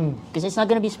whatever. Because it's not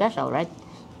gonna be special, right?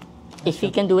 If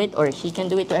he can do it or she can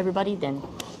do it to everybody, then,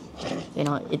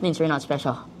 it means you're not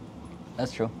special.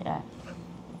 That's true. Yeah,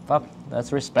 Fuck.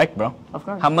 That's respect, bro. of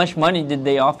course. How much money did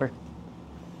they offer?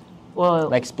 Well,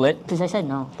 Like split? because I said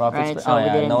no, Profit right? split? So Oh we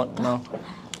yeah. didn't. No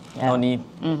Yeah. need.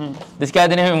 Mm-hmm. This guy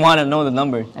didn't even want to know the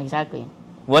number. Exactly.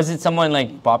 Was it someone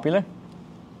like popular?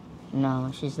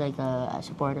 No, she's like a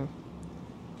supporter.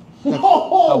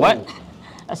 A what?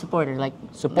 A supporter, like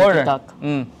Supporter. TikTok.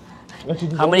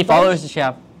 How many followers does she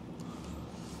have?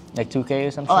 Like 2K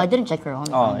or something? Oh, I didn't check her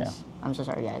OnlyFans. Oh, yeah. I'm so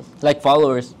sorry, guys. Like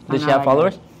followers. I'm Does she not have like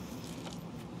followers?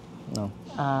 No.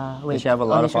 Wait. Does she have a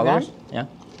lot on of Instagram? followers? Yeah.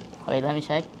 Wait, let me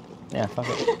check. Yeah, fuck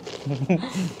it.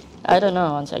 I don't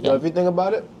know. One So if second. you think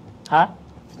about it,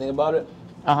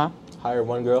 Huh? hire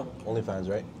one girl, OnlyFans,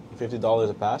 right? $50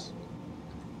 a pass.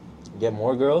 Get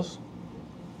more girls.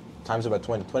 Times it by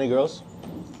 20. 20 girls.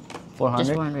 400?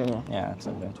 Just 400. Yeah. Yeah, that's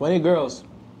okay. 20 girls.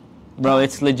 Bro,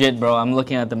 it's legit, bro. I'm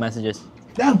looking at the messages.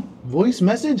 Damn, voice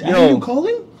message? Yo. Are you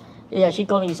calling? Yeah, she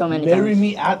called me so many Marry times.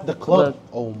 me at the club. Look.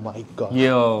 Oh my god.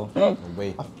 Yo,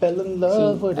 Wait. I fell in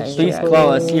love See, with I- this. please Yeah. call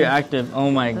us. You're active. Oh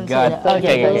my Don't say god. that.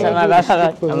 Okay, so my bad.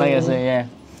 I'm not gonna say yeah.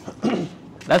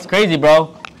 That's crazy,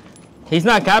 bro. He's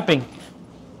not capping.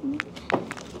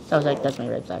 So I was like, that's my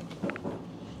red flag.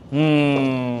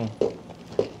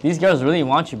 These girls really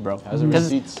want you, bro. How's the 'Cause,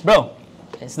 receipts? bro,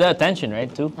 it's the attention,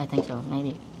 right? Too. I think so,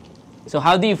 maybe. So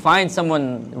how do you find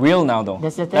someone real now, though?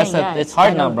 That's the thing. Yeah, it's hard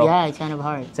kind now, of- bro. Yeah, it's kind of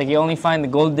hard. It's like you only find the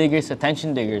gold diggers,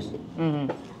 attention diggers.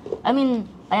 I mean,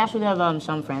 I actually have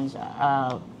some friends.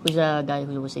 Who's a guy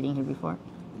who was sitting here before?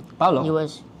 Paulo. He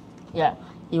was, yeah,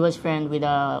 he was friend with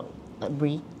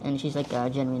Bree, and she's like a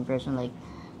genuine person. Like,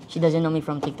 she doesn't know me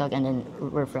from TikTok, and then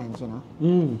we're friends, you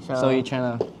know. So you're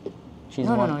trying to. She's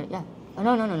no, one. no, no,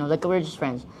 yeah, no. Like we're just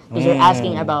friends. Because you're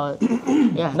asking about,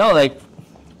 yeah. No,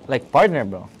 like partner,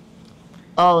 bro.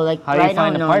 Oh, like How do you right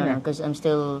find a now, partner? no, because I'm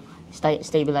still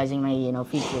stabilizing my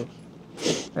future,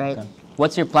 right?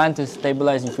 What's your plan to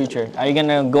stabilize in future? Are you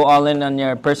gonna go all in on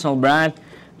your personal brand,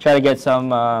 try to get some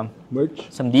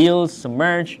Merch? some deals, some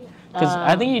merch? Because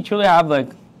I think you truly have like.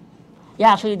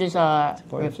 Yeah, actually, there's a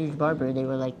refuge barber. They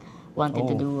were like wanted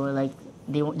to do like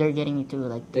they're getting me to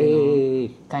like you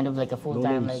know, kind of like a full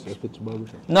time like. If it's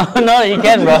barbershop. No, you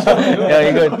can, bro. Yeah,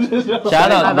 you're good.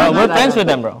 Shout out, bro. We're friends with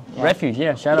them, bro. Yeah. Refuge,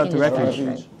 yeah. Shout out to You can just- Refuge.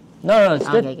 right. No, it's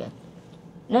good. Okay.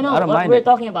 No, I don't mind we're it.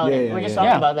 talking about Yeah, it. yeah, We're just yeah. talking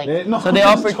Yeah. about like. No, So they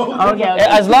offer. Okay.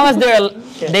 As long as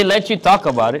they let you talk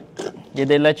about it. Did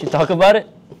they let you talk about it?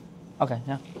 Okay,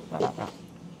 yeah.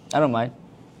 I don't mind.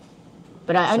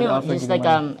 But I So they know offered just you the like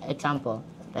money. example.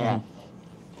 Yeah.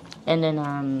 And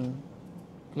then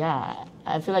yeah,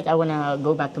 I feel like I wanna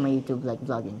go back to my YouTube like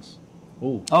vloggings.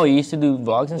 Oh, you used to do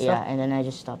vlogs and Yeah, stuff? and then I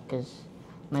just stopped because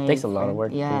my Takes a lot of friend-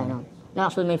 work. Yeah, I know. No,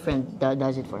 actually, my friend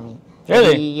does it for me.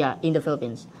 Really? Yeah, in the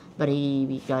Philippines, but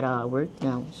he got work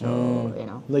now, so you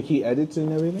know. Like he edits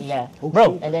and everything? Yeah,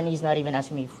 Bro, and then he's not even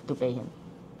asking me to pay him.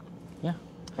 Yeah.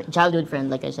 Childhood friend,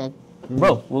 like I said.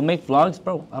 bro, we'll make vlogs,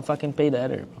 bro. I'll fucking pay the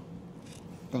editor, bro.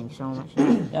 Thank you so much.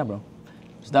 Yeah, bro.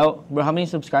 So that, bro, how many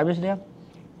subscribers do you have?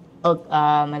 Oh,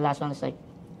 my last one is like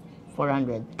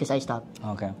 400 because I stopped.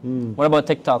 Okay. What about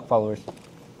TikTok followers?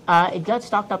 It got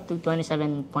stocked up to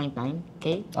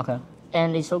 27.9K, Okay.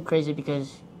 and it's so crazy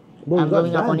because Bro, I'm you got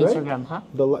blowing up on banned, right? Instagram, huh?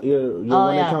 Your Oh,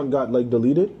 one yeah. account got like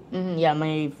deleted? Yeah,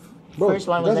 my Bro, first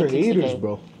one you was guys like are 60K. haters,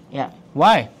 bro. Yeah,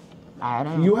 Why? I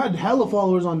don't know. You had hella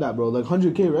followers on that, bro. Like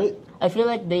 100K, right? I feel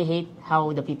like they hate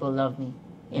how the people love me.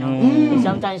 You know, And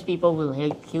sometimes people will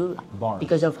hate you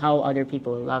because of how other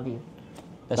people love you.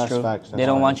 That's That's true. facts, They that's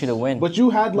don't want facts. you to win. But you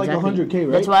had like Exactly. 100K,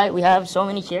 right? That's why we have so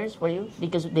many cheers for you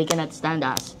because they cannot stand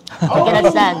us. They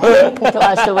cannot stand to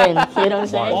us to win. You know what I'm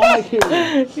saying? All I hear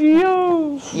is,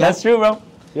 Yo. That's true, bro.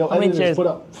 yo, How many editors, cheers? put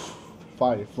up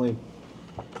fire, flame.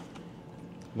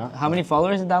 How many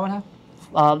followers did that one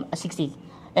have? 60.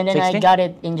 And then 60? I got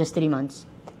it in just 3 months.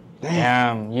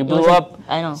 Damn, you It blew was up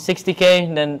I know. 60K,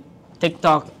 and then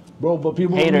TikTok. Bro, but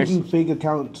people Haters. are making fake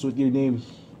accounts with your name.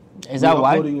 Is that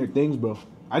why? Uploading your things, bro.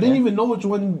 I didn't even know which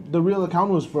one the real account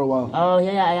was for a while. Oh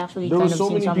yeah, I actually There kind were of so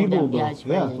seen many some people, of them. bro. Yeah, it's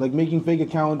crazy. like making fake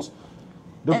accounts.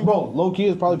 And- Bro, low key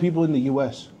is probably people in the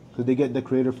U.S. because they get the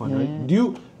creator fund, right?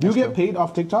 Do you get paid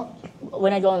off TikTok?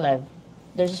 When I go on live,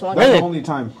 there's just one That's Really? the only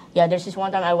time. Yeah, there's this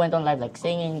one time I went on live, like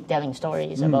singing, telling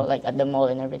stories about like at the mall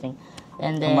and everything.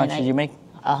 And then How much did you make?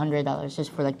 $100 just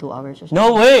for like 2 hours or something.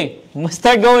 No way. Must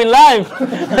start going live.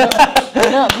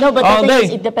 No, but All the thing day.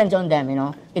 is, it depends on them, you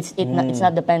know. It's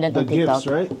not dependent The on TikTok. gifts,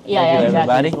 right? Yeah, Thank you, exactly.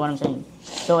 everybody. That's what I'm saying.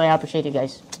 So I appreciate you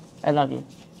guys. I love you.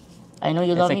 I know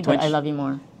you love like me, but I Twitch. love you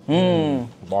more.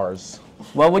 Bars.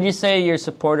 What would you say your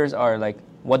supporters are like?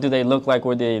 What do they look like?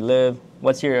 Where do they live?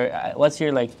 What's your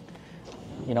like,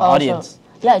 audience?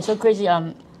 Yeah, it's so crazy.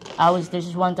 There's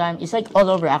this one time. It's like all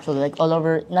over actually, like all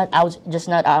over. Not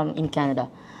in Canada.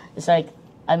 It's like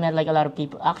I met like a lot of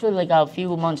people. Actually, like a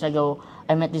few months ago,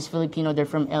 I met this Filipino. They're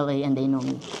from LA and they know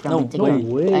me from No TikTok.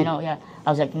 way. I know. Yeah, I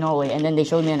was like, no way. And then they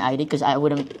showed me an ID because I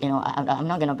wouldn't. I'm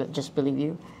not gonna just believe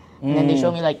you. And then they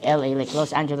showed me like LA, like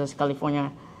Los Angeles,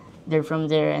 California. They're from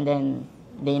there, and then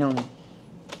they know me.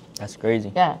 That's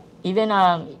crazy. Yeah, even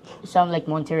some like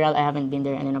Montreal, I haven't been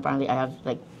there, and then apparently I have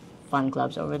like fan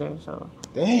clubs over there. So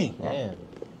Dang. Man.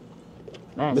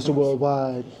 man, Mr.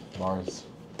 Worldwide. Bars.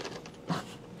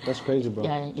 That's crazy, bro.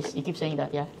 yeah, you keep saying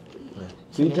that, yeah.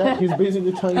 See, Jack, he's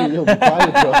basically telling you, yo, be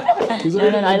quiet, bro. He's No,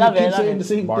 I love it, I keep love saying it. the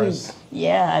same Bars. thing.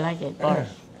 Yeah, I like it. Bars.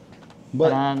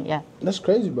 But Yeah. that's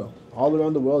crazy, bro. All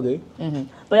around the world, eh?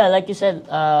 But yeah, like you said,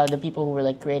 the people who were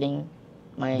like creating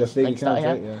my The fake like, stuff,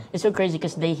 accounts, right? Yeah. it's so crazy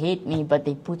because they hate me, but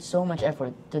they put so much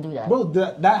effort to do that. Bro,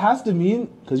 that has to mean,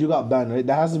 because you got banned, right?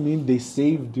 That has to mean they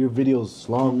saved your videos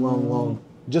long,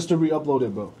 just to re-upload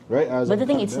it, bro. Right? But the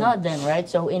thing, it's not them, right?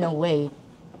 So in a way,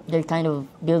 they're kind of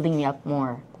building me up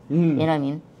more. You know what I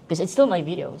mean? Because it's still my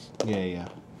videos. Yeah.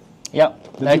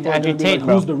 Yep. The Like people are Andrew gonna be Tate, like,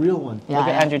 bro. who's the real one? Yeah, Look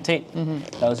at yeah. Andrew Tate.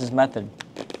 That was his method.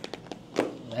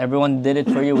 Everyone did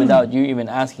it for you without you even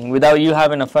asking, without you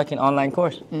having a fucking online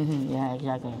course. Yeah,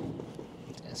 exactly.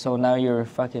 So now you're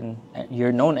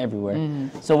known everywhere.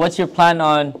 So what's your plan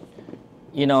on,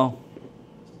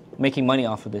 making money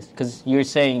off of this? Because you're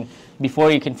saying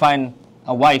before you can find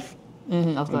a wife, Of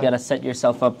you course. gotta set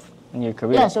yourself up in your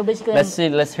career. Yeah, so basically,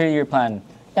 let's hear your plan.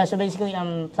 Yeah, so basically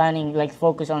I'm planning like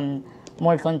focus on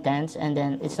more contents, and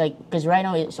then it's like because right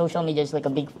now social media is like a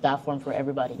big platform for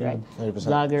everybody, right? 100%.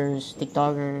 Bloggers,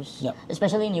 TikTokers, Yep.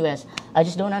 especially in US. I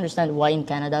just don't understand why in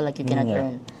Canada like you cannot Yeah.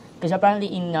 earn, because apparently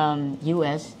in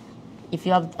US, if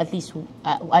you have at least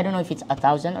I don't know if it's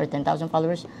 1,000 or 10,000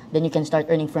 followers, then you can start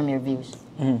earning from your views.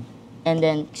 And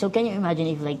then so can you imagine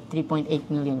if like 3.8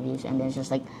 million views, and then it's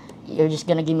just like you're just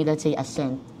gonna give me let's say a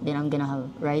cent, then I'm gonna have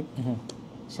right.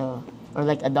 So or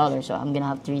like $1, so I'm gonna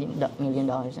have $3 million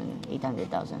and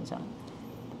 800,000. So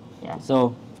yeah.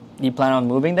 So you plan on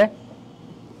moving there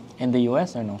in the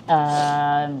US or no?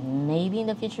 Maybe in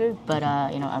the future, but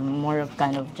I'm more of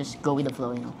kind of just go with the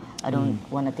flow. I don't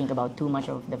want to think about too much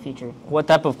of the future. What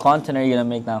type of content are you gonna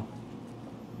make now?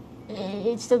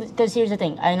 It's still because here's the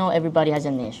thing. I know everybody has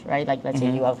a niche, right? Like let's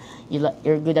say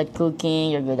you're good at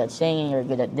cooking, you're good at singing, you're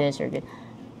good at this, you're good.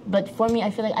 But for me,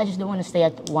 I feel like I just don't want to stay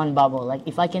at one bubble. Like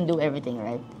if I can do everything,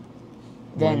 right?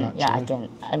 Then not yeah, I try? can.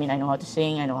 I mean, I know how to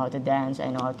sing, I know how to dance, I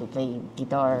know how to play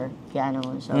guitar, piano.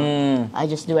 So I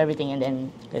just do everything and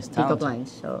then It's pick up talented.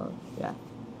 lines. So yeah.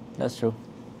 That's true.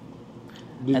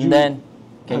 Did And you, then,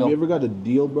 okay, have go. you ever got a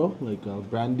deal, bro? Like a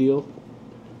brand deal?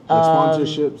 Like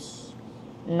sponsorships?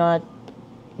 Not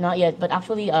yet, but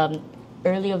actually,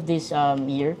 early of this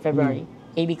year, February,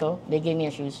 ABCO, they gave me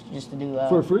a shoes just to do.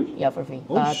 For free? Yeah, for free.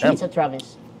 Oh, shit. It's a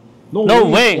Travis. No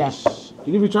way. Yeah,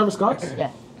 You give me Travis Scott's?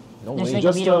 yeah. No Just way. like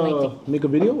Just a video on my TikTok. make a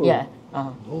video? Or? Yeah.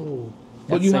 Oh. But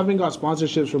That's you sick. haven't got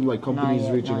sponsorships from like companies Not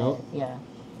yet, reaching not out? yet.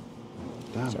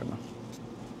 Damn.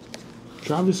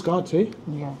 Travis Scott, hey?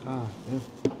 Yeah. Ah, yeah.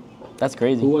 That's Who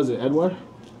crazy. was it? Edward?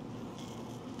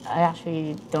 I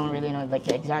actually don't really know like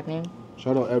the exact name,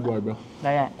 Shout out Edward, bro. but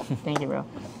yeah, thank you, bro.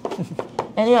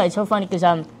 And yeah, it's so funny because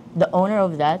the owner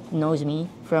of that knows me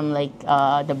from like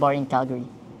the bar in Calgary.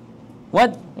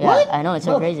 What? Yeah, What? I know it's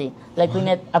so Bro. crazy. Like we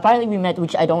met. Apparently we met,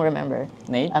 which I don't remember.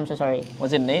 Nate? I'm so sorry.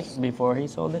 Was it Nate before he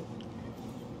sold it?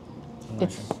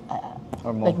 It's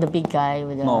Or Mo? like the big guy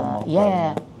with the Mo,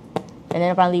 yeah. And then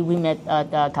apparently we met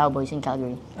at the Cowboys in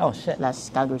Calgary Oh shit.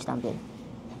 last Calgary Stampede.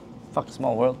 Fuck,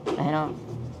 small world. I know.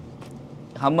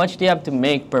 How much do you have to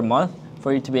make per month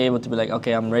for you to be able to be like,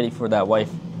 okay, I'm ready for that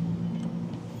wife?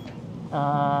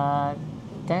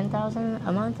 10,000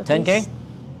 a month. at 10K? least.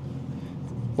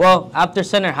 Well, after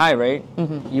Center High, right?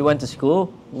 You went to school.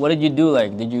 What did you do?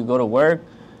 Like, did you go to work?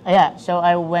 Yeah. So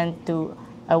I went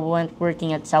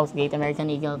working at Southgate American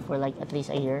Eagle for like at least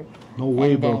a year. No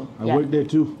way, And bro. then, I yeah. worked there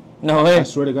too. No way. I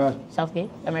swear to God. Southgate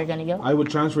American Eagle. I would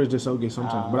transfer to Southgate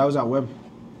sometimes, but I was at Web.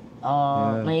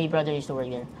 Yeah. My brother used to work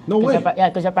there. No way. Yeah,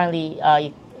 because apparently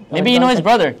Maybe you know his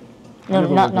brother. No,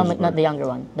 never not worked with his not the younger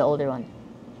one, the older one.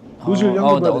 Who's your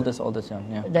younger Oh, brother? the oldest one,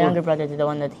 yeah. The younger brother, the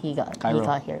one that he got Cairo.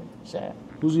 here. So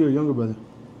Who's your younger brother?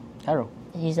 Cairo.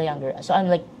 he's the younger. So I'm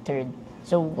like third.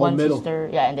 So one middle. sister,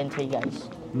 yeah, and then 3 guys.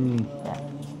 Yeah.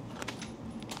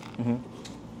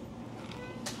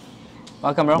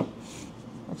 Welcome, bro.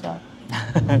 What's up?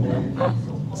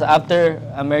 So after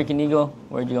American Eagle,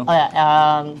 where'd you go? Oh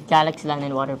yeah, Galaxy Land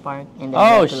and Water Park. And then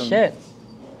Oh, Rec Room. shit.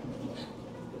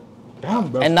 Damn,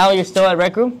 bro. And now you're still at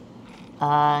Rec Room?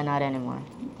 Not anymore.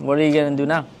 What are you gonna do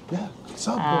now? Yeah, what's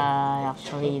up, bro? I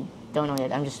actually don't know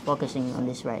yet. I'm just focusing on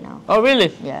this right now. Oh,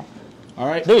 really? Yeah. All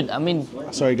right. Dude, I mean,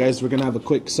 Sorry, guys. We're going to have a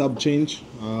quick sub change.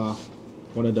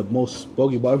 One of the most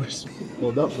bogey barbers.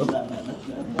 Hold up, bro.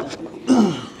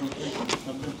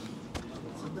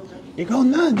 Ikaw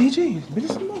na, DJ.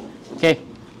 Bilis mo. okay,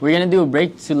 we're gonna do a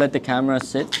break to let the camera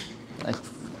sit. Like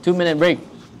 2-minute break.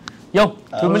 Yo,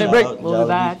 2-minute break. We'll be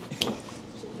back.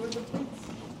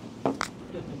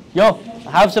 Yo,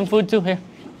 have some food too here.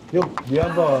 Yo, do you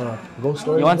have a ghost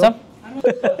story? You want bro? some?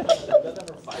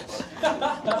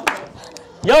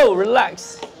 Yo,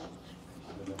 relax.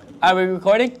 Are we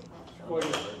recording?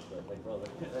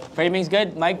 Framing's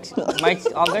good. Mike's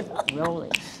all good.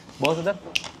 Rolling. Both of them.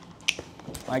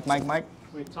 Mike.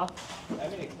 Wait, talk.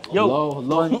 Yo.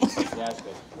 One,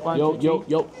 Yo, two, yo,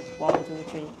 three. yo. 1, 2,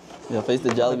 3. Yeah, face the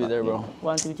Jollibee there, bro.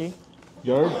 1, 2, 3.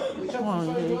 You're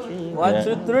 1, 2, 3. 1,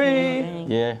 2, 3.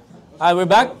 Yeah. Alright, we're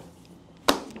back.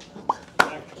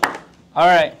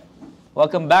 Alright,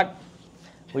 welcome back.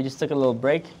 We just took a little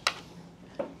break.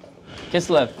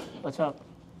 Chislev, What's up?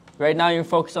 right now you're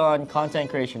focused on content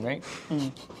creation, right?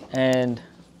 And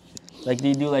like, do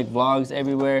you do like vlogs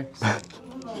everywhere?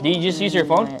 Do you just use your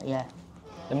phone? Yeah.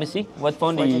 Let me see. What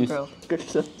phone do you 14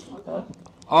 use? Pro.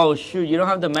 Oh shoot, you don't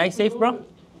have the MagSafe, bro?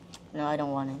 No, I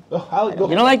don't want it. Oh, Alec, go.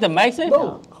 You don't like the MagSafe?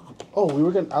 No. Oh,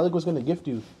 Alec was gonna gift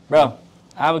you. Bro,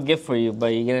 I have a gift for you, but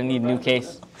you're gonna need a new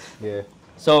case. Yeah.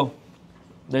 So,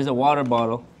 there's a water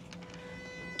bottle.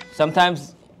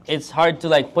 Sometimes it's hard to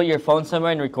like put your phone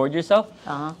somewhere and record yourself.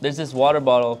 There's this water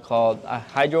bottle called a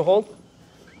Hydro Hold.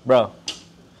 Bro,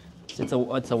 it's a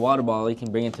water bottle. You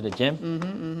can bring it to the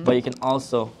gym, but you can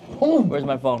also. Where's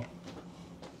my phone?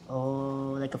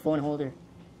 Oh, like a phone holder.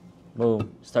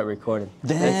 Boom, start recording.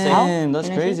 Damn, that's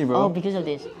Can I see? crazy, bro. Oh, because of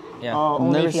this. Yeah. Oh,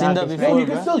 only never if you seen have that this, before. right?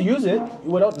 You can still use it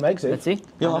without MagSafe. Let's see.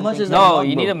 Yo, how much is that? No, mug,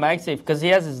 you bro? need a MagSafe because he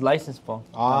has his license phone.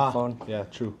 Phone. Yeah,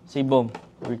 true. See, boom,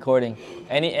 recording.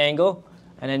 Any angle,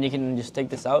 and then you can just take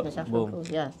this out. That's actually Boom. cool.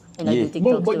 Yeah. And I Yeah. do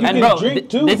TikToks But too. you And can bro, drink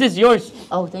too. this is yours.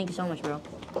 Oh, thank you so much, bro.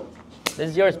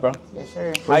 This is yours, bro. Yes,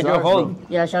 sir. Hydro ours, Hold.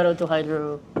 Yeah, shout out to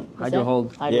Hydro. what's Hydro that?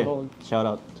 Hold. Hydro Yeah. Hold. Shout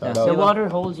out. Yeah. The water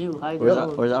holds you. Hydro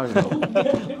Hold. Where's ours,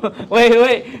 bro?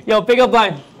 Wait. Yo, pick up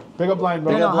line. Pick up line,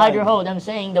 bro. No, Hydro Hold. I'm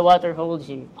saying the water holds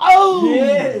you. Oh!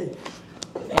 Yeah.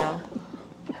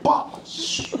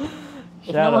 Bosh.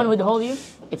 If no one would hold you,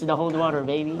 it's the hold water,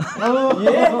 baby.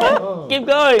 Keep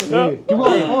going, bro. Hey, keep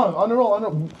going. On the roll.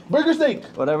 Burger steak.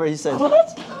 Whatever he said.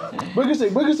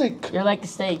 Burger steak. You're like a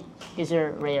steak, because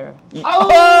you're rare.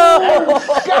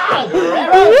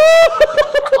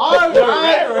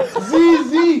 Alright.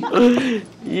 ZZ.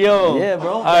 Yo. Yeah,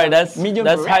 bro. All right, that's Medium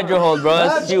that's rare. Hydro Hold, bro.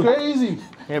 That's That's you. crazy.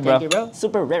 Here, bro. Thank you, bro.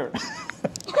 Super rare.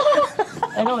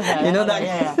 I know that. You know that?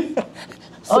 Yeah.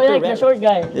 Oh, yeah, like the rare. short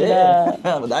guy. With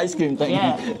Yeah. With the ice cream thing.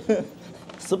 yeah.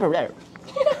 Super rare.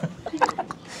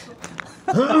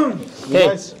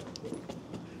 Okay.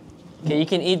 Okay, you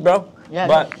can eat, bro. Yeah,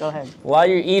 But go ahead. while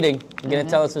you're eating, you're gonna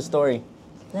tell us a story.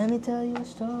 Let me tell you a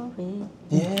story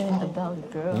Yeah. about a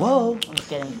girl. Whoa. I'm just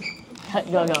kidding.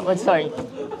 Go. What story?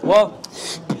 Well,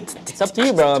 it's up to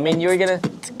you, bro. I mean, you were gonna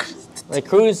like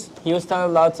Cruz. He was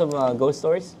telling lots of ghost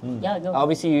stories. Yeah, go.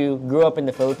 Obviously, you grew up in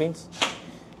the Philippines.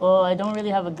 Well, I don't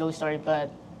really have a ghost story, but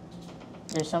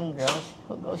there's some girls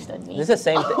who ghosted me. This is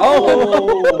the same thing.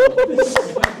 Oh,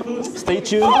 Stay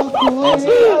tuned.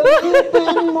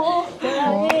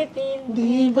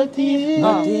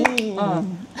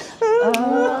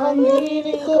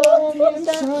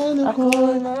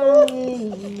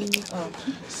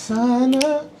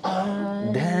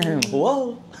 Damn.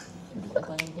 Whoa.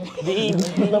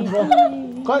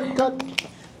 Cut.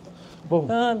 Boom.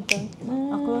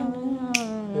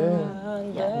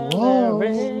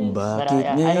 But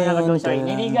I don't have a ghost story.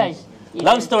 Maybe you guys.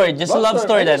 love story. Just a love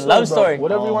story then. Love story.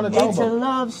 Whatever you want to tell It's a about.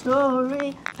 love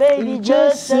story, baby.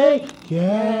 Just say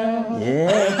Yeah.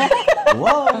 Yeah.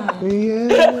 Whoa.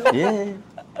 Yeah. Yeah.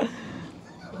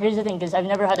 Here's the thing, because I've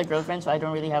never had a girlfriend, so I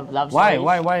don't really have love Why?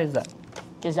 stories. Why is that?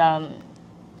 Because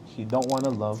She don't want to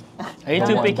love. Are you too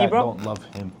someone picky, that bro? Don't love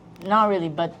him. not really,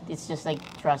 but it's just like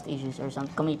trust issues or some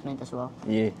commitment as well.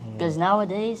 Yeah. Because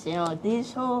nowadays, you know,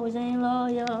 these hoes ain't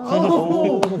loyal.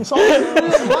 Oh,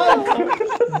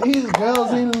 these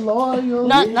girls ain't loyal.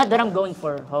 Not that I'm going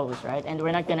for hoes, right? And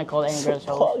we're not gonna call any girls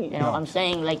hoes. You know, I'm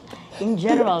saying like in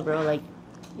general, bro. Like,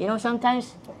 you know,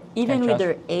 sometimes even Can't with trust.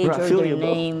 their age Bro, I or feel their you,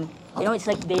 bro. name, you know, it's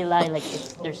like they lie like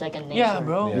it's their second name. Yeah,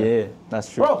 bro. Yeah,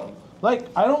 that's true. Bro, like,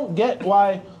 I don't get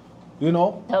why, you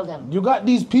know, Tell them. you got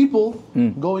these people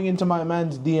going into my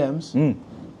man's DMs.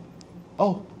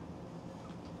 Oh,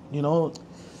 you know,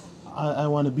 I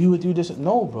want to be with you. This,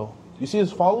 no, bro. You see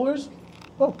his followers?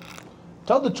 Bro,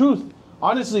 tell the truth.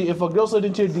 Honestly, if a girl slid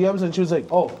into your DMs and she was like,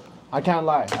 oh, I can't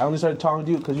lie. I only started talking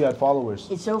to you because you had followers.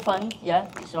 It's so funny. Yeah.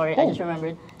 Sorry, I just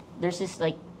remembered. There's this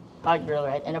like hot girl,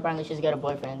 right? And apparently she's got a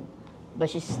boyfriend, but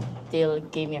she still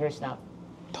gave me her snap.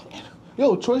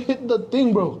 Yo, Troy hit the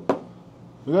thing, bro.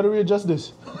 We gotta readjust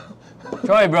this.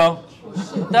 Troy, bro.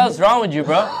 What the hell's wrong with you,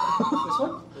 bro?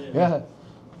 Yeah.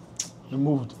 It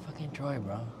moved. Fucking Troy,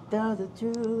 bro. Tell the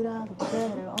truth, I'll be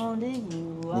better only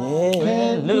you.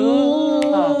 Yeah.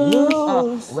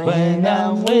 Lose when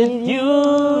I'm with you.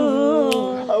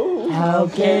 How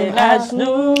can I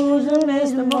snooze and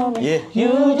miss the moment? Yeah.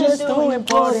 You just too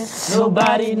important.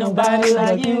 Nobody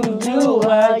like you do.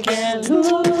 I can't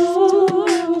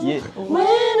lose Yeah.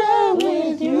 when I'm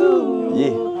with you.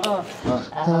 Yeah.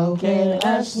 How can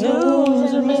I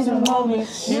snooze and miss the moment?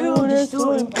 You just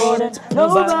too important.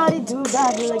 Nobody do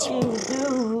that like you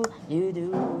do. You do.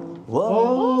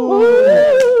 Whoa.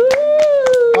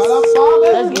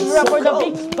 Let's give it up for the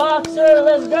big boxer.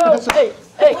 Let's go. Hey,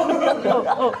 hey.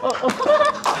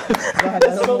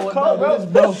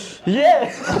 Bro.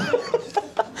 Yeah.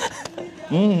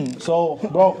 So,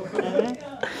 bro,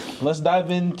 let's dive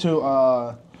into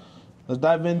a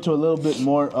little bit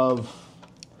more of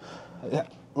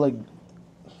like.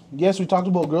 Yes, we talked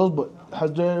about girls, but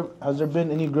has there been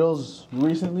any girls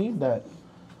recently that,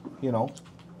 you know?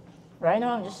 Right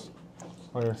now, I'm just.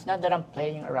 Or It's not that I'm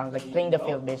playing around, like playing the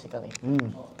field basically.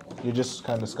 you're just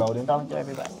kind of scouting? Talking to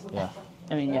everybody. Yeah.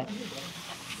 I mean, yeah.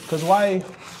 Because why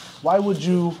would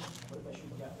you,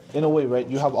 in a way, right?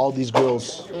 You have all these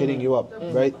girls hitting you up,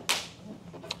 right?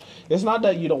 It's not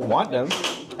that you don't want them,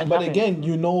 but Exactly. again,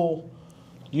 you know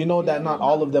that not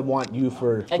all of them want you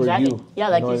for Exactly. you. Yeah,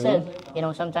 like know you what I mean? said, you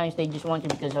know, sometimes they just want you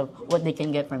because of what they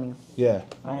can get from you, Yeah.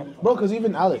 right? Bro, because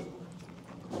even Alec,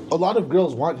 a lot of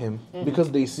girls want him because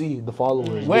they see the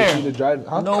followers. Where? They see the drive.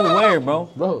 Huh? Nowhere, bro.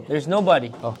 Bro. There's nobody.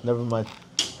 Oh, never mind.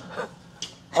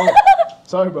 Oh,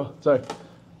 sorry, bro. Sorry.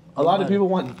 A lot of people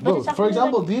want, bro. it's For actually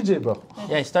example, DJ, bro.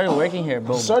 Yeah, I started working here,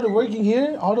 bro. Started working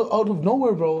here out of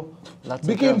nowhere, bro. Lots of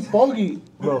Became girls. foggy,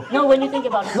 bro. No, when you think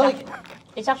about it, Like-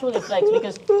 it's actually a flex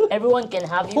because everyone can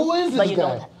have you, Who is but this you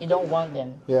guy? don't want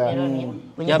them. Yeah. You know what I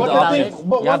mean? When You have But the the think about options. thing, it,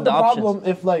 but You what's have the the options. problem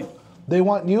if like they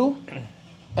want you,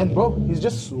 and bro, he's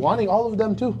just wanting all of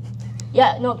them too.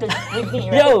 yeah, no, because with me,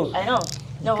 right? Yo! I know.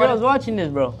 No, Girls watching this,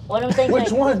 bro. what I'm saying is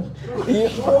Which like, one?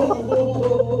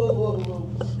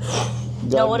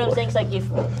 no, what I'm saying is like if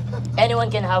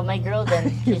anyone can have my girl,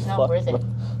 then she's not worth it.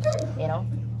 You know?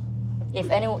 If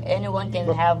anyone can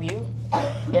have you,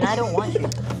 then I don't want you.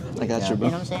 I got you, bro.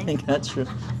 You know what I'm saying? I got you.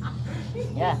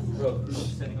 Yeah.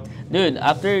 Dude,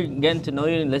 after getting to know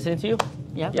you and listening to you,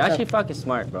 Yeah. you're actually fucking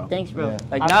smart, bro. Thanks, bro.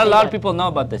 Like, I'll not a say lot of that. people know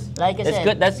about this. Like I It's said.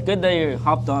 good. That's good that you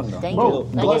hopped on, bro. Thank Bro, you.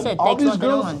 Like but I said, all takes these one to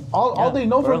girls, know one. all they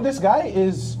know bro. from this guy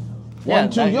is Yeah, 1,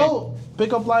 2, that- yo,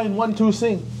 pick up line 1, 2,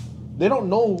 sing. They don't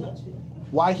know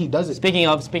why he does it. Speaking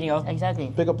of,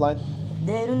 Exactly. Pick up line.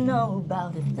 They don't know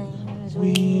about the things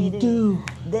We we do. do.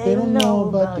 They don't know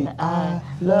about the I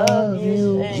love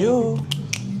you. You.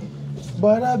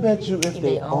 But I bet you if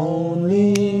they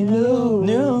only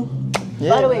knew. Yeah.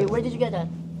 By the way, where did you get that?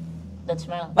 That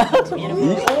smile. It's beautiful.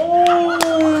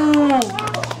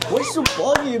 What's so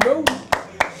foggy, bro?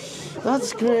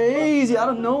 That's crazy. Out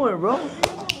of nowhere, bro.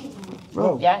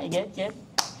 Bro. Yeah, you get it?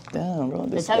 Damn, bro.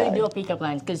 This That's how you guy. do a pickup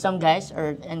lines. Because some guys,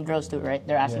 and girls too, right?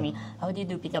 They're asking me, how do you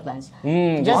do pickup lines?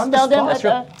 On Just the tell them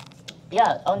spot?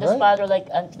 at on the Right. spot or like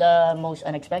at the most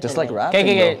unexpected. Just like way. rapping,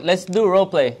 Okay. bro. Let's do role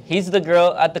play. He's the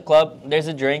girl at the club. There's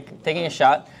a drink. Taking a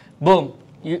shot. Boom.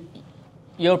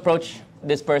 You approach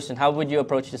this person. How would you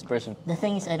approach this person? The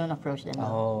thing is, I don't approach them.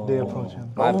 Oh, They approach him.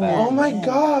 my bad. Oh my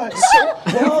God!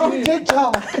 You're from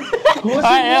TikTok. What's your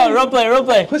Alright, yeah, name? role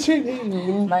play. What's your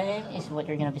name? My name is what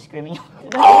you're gonna be screaming.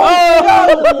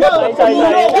 Oh! sorry.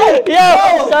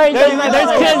 Yo! Sorry,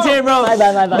 There's kids here, bro. My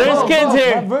bad. There's kids My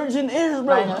here. virgin ears,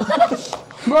 bro.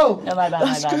 Bro, No, my bad.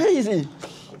 That's crazy.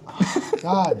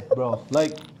 God, bro.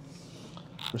 Like,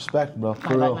 respect, bro.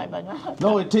 For real. My bad.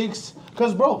 No, it takes,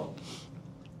 cause bro,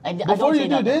 I before don't you say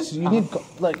do that. this, you need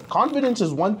like confidence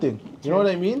is one thing. You know what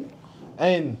I mean?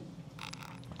 And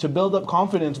to build up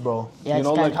confidence, bro. Yeah, you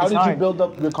know, it's like kind- how it's did you hard. build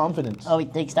up your confidence? Oh,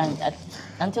 it takes time.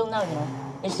 Until now, you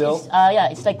know. Still?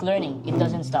 It's like learning. It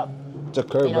doesn't stop. It's a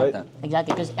curve, You know, right?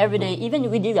 exactly. Because every day, even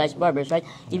with you guys, barbers, right?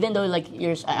 Even though like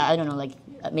you're, I don't know, like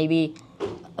maybe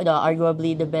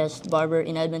arguably the best barber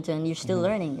in Edmonton, you're still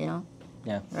learning. You know,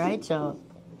 Yeah, right? So,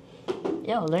 learning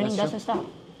That's true. doesn't stop.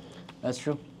 that's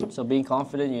true. So being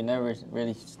confident, you never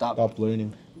really stop Stop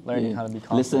learning. learning how to be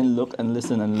confident. Listen, look, and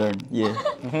listen and learn. Yeah.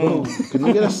 Bro, can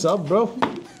we get a sub, bro?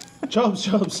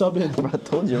 Sub in. Bro, I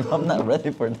told you, I'm not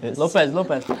ready for this. Lopez.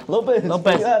 Lopez. Lopez.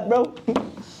 Where you at, bro?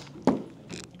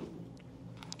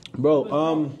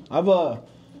 Bro, I have a,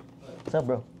 What's up,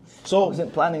 bro? so,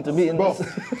 Wasn't planning to be in bro, this.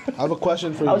 I have a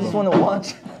question for I you, just bro. want to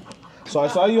watch. So I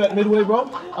saw you at Midway, bro.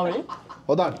 Oh really?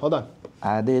 Hold on.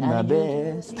 I did my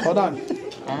best. Hold on.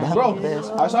 Bro,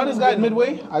 I saw this guy at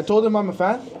Midway. I told him I'm a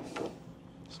fan.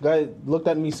 This guy looked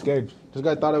at me scared. This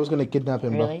guy thought I was gonna kidnap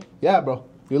him, bro. Really? Yeah, bro.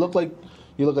 You look like,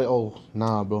 oh,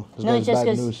 nah, bro. This No, guy's it's just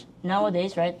bad because news.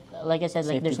 nowadays, right? Like I said,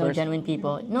 like Safety there's no first. genuine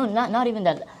people. No, not even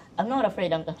that. I'm not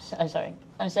afraid. I'm sorry.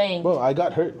 I'm saying. Bro, I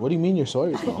got hurt. What do you mean you're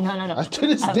sorry, bro? No. To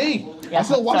this day, yeah, I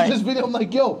still watch sorry. this video. I'm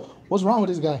like, yo, what's wrong with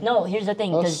this guy? No, here's the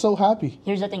thing. I was so happy.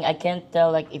 Here's the thing. I can't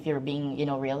tell like if you're being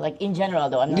real. Like in general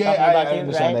though, I'm not Yeah, talking about I you,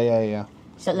 understand right? that. Yeah.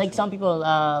 So like some people,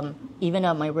 even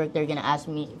at my work, they're gonna ask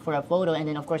me for a photo, and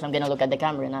then of course I'm gonna look at the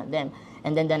camera, not them.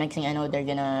 And then the next thing I know, they're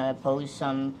gonna post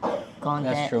some That's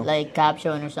content, true. like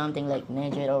caption or something, like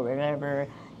midget or whatever.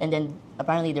 And then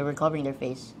apparently they were covering their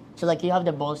face. So like you have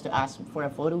the balls to ask for a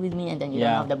photo with me, and then you don't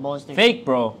have the balls to. Fake,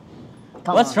 bro.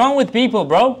 Come What's on. wrong with people,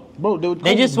 bro? Bro, dude,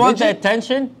 They just want the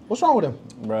attention, What's wrong with him,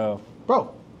 bro.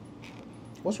 bro?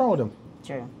 What's wrong with him?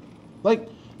 Sure. Like,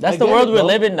 That's I the get world it, we bro.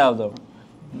 live in now, though.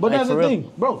 But Like, that's for the real.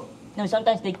 thing, bro. No,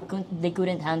 sometimes they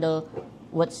couldn't handle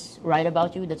what's right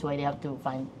about you. That's why they have to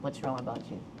find what's wrong about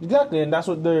you. Exactly, and that's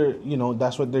what they're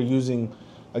using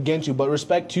against you. But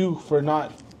respect you for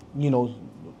not,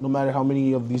 no matter how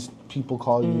many of these people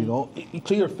call you, you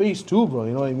clear your face too, bro.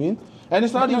 You know what I mean? And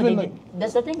it's not No, even they- like,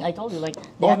 that's the thing I told you. Like they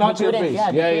oh, have not to your couldn't-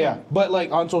 face. they Yeah. couldn't. But like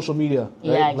on social media, right?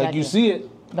 Yeah, Like you exactly. see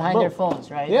it Behind bro. their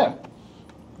phones, right? Yeah.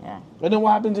 Yeah. And then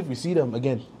what happens if you see them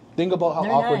again? Think about how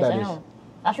They're awkward nice, that I is. know.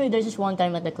 Actually, there's this one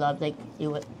time at the club, like they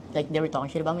were talking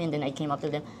shit about me, and then I came up to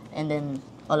them, and then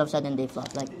all of a sudden they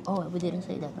flopped, like, oh, we didn't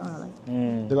say that. Oh,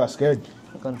 like, They got scared,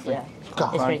 yeah,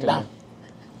 God. it's crazy.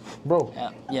 bro.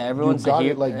 Yeah, everyone's a got it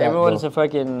hero. like that, Everyone's bro. a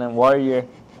fucking warrior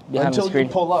behind Until the screen.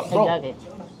 you pull up, bro. Exactly.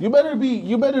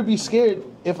 You better be scared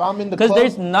if I'm in the Because club.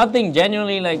 there's nothing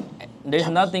genuinely like. There's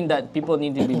nothing that people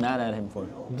need to be mad at him for.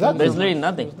 Exactly. There's literally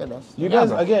nothing. He's the best. You Yeah, guys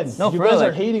bro. again. No, you for guys real, are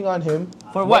like- hating on him.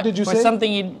 For what? did you for say?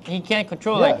 something he can't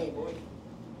control. Yeah. Like,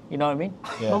 you know what I mean?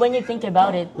 Yeah. But when you think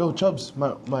about it, Yo, Chubbs,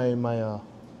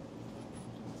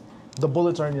 the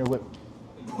bullets are in your whip.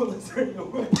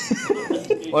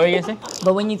 What are you gonna say?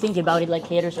 but when you think about it, like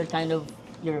haters are kind of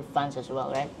your fans as well,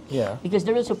 right? Yeah. Because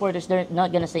the real supporters, they're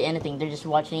not gonna say anything. They're just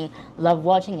love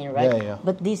watching you, right? Yeah.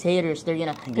 But these haters, they're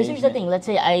gonna. Because here's the thing. Let's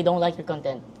say I don't like your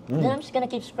content, then I'm just gonna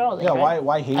keep scrolling. Yeah, right?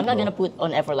 why hate, I'm not bro? gonna put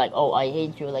on effort like, oh, I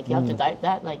hate you. Like you have to type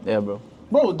that. Like, Yeah, bro.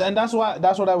 Bro, then that's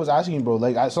what I was asking, bro.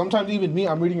 Like sometimes even me,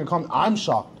 I'm reading your comment, I'm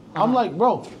shocked. I'm like,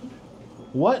 bro,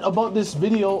 what about this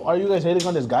video are you guys hating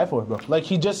on this guy for, bro? Like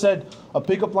he just said a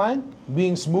pickup line,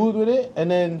 being smooth with it,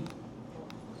 and then,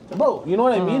 bro, you know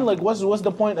what I mean? Like what's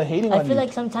the point of hating I on feel you?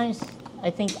 like sometimes I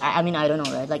think I mean I don't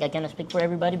know, right? Like I cannot speak for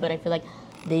everybody, but I feel like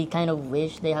they kind of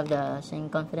wish they have the same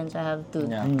confidence I have to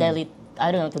Yeah. tell it.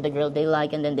 I don't know, to the girl they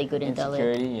like, and then they couldn't tell it.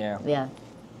 Insecurity, yeah. Yeah,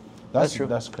 that's true.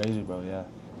 That's crazy, bro. Yeah.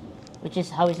 which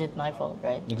is how is it my fault,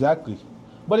 right? Exactly.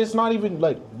 But it's not even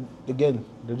like, again,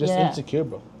 they're just Yeah. insecure,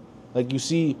 bro. Like you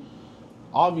see,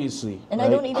 obviously. And right? I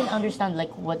don't even understand like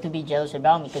what to be jealous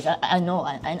about me, because I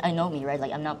know me, right?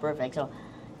 Like I'm not perfect, so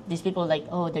these people like,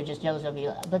 oh, they're just jealous of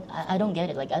you, but I don't get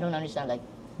it. Like I don't understand. Like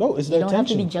No, it's you the don't have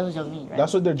to be attention. jealous of me, right?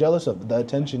 That's what they're jealous of, the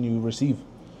attention you receive.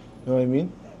 You know what I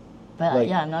mean? but like-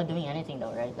 yeah, I'm not doing anything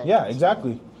though, right? Like, Yeah,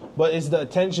 exactly. But it's the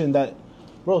attention that,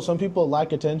 bro, some people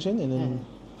lack attention and then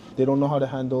they don't know how to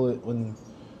handle it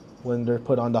when they're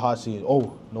put on the hot seat.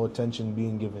 Oh, no attention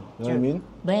being given. You know what I True. mean?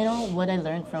 But you know what I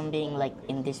learned from being like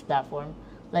in this platform,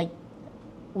 like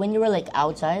when you were like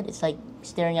outside, it's like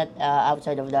staring at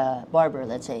outside of the barber.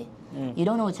 Let's say you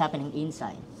don't know what's happening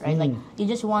inside, right? Like you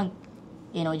just want,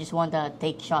 you just want to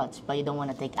take shots, but you don't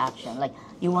want to take action. Like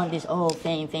you want this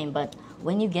fame, but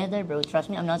when you get there, bro, trust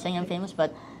me, I'm not saying I'm famous,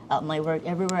 but my work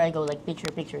everywhere I go, like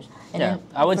pictures. And Yeah, then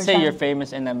I would first say time- you're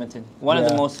famous in Edmonton. One of Yeah.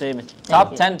 the most famous.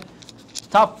 Top you. 10,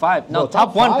 top 5. No, Bro,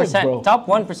 top top 1%. 5, bro. Top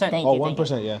 1%. Thank Oh, you, thank you.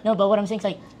 1%, yeah. No, but what I'm saying is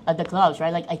like at the clubs,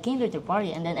 right? Like I came there to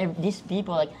party, and then these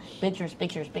people like pictures.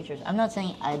 I'm not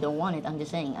saying I don't want it. I'm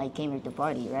just saying I came here to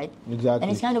party, right? Exactly.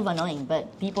 And it's kind of annoying,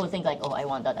 but people think like, oh, I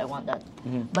want that.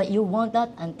 But you want that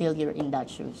until you're in that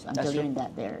shoes, until That's you're true. in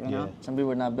that there, you know? Some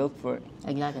people are not built for it.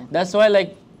 Exactly. That's why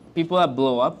like people that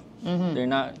blow up,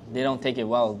 they don't take it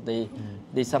well.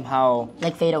 They somehow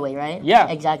Like fade away, right? yeah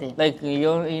Exactly. Like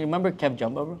you remember Kev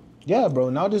Jumba, bro? Yeah, bro.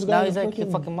 Now this guy Now is he's like a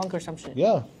fucking monk or some shit.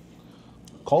 Yeah.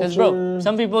 Because Culture. bro,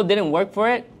 some people didn't work for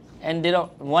it, and they don't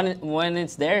when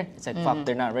it's there, it's like fuck,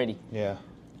 they're not ready. Yeah.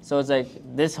 So it's like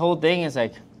this whole thing is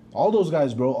like All those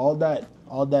guys, bro. All that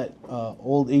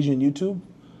old Asian YouTube.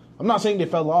 I'm not saying they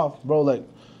fell off, bro. Like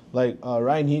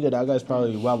Ryan Higa, that guy's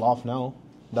probably well off now.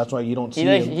 That's why you don't see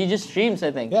him. he just streams,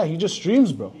 I think. Yeah, he just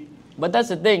streams, bro. But that's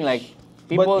the thing, like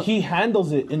people. But he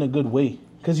handles it in a good way.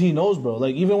 Because he knows, bro.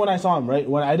 Like, even when I saw him, right?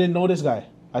 When I didn't know this guy,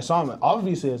 I saw him.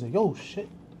 Obviously, I was like, yo, shit.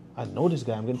 I know this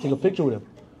guy. I'm going to take a picture with him.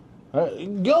 All right,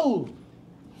 yo!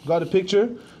 Got a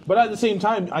picture. But at the same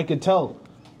time, I could tell.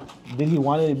 Did he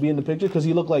want to be in the picture? Because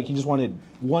he looked like he just wanted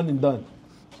one and done.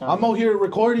 I'm out here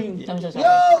recording. I'm so sorry.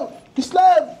 Yo!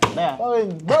 Chislev! Yeah.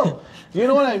 Bro, you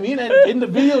know what I mean? And in the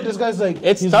video, this guy's like,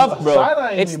 It's he's tough, bro.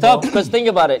 side-eyeing It's me, tough bro. because think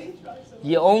about it.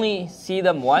 You only see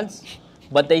them once,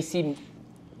 but they see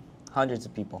hundreds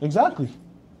of people. Exactly.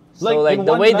 So like in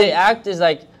the one way they night- act is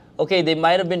like, okay, they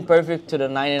might have been perfect to the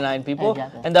 99 people,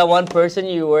 Exactly. and that one person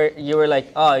you were like,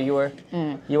 oh, you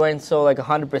weren't so like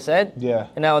 100%. Yeah.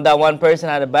 And now that one person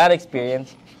had a bad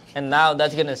experience, and now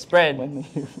that's gonna spread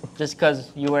just because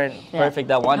you weren't perfect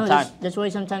that one No, time. That's why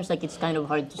sometimes like it's kind of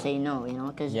hard to say no, you know,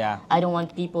 because Yeah. I don't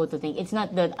want people to think it's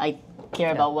not that I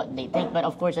care about what they think, but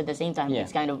of course at the same time Yeah.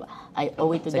 it's kind of I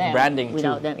owe it to It's like them. branding,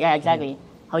 without too. them. Yeah, exactly.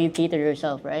 How you cater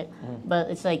yourself, right? But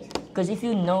it's like because if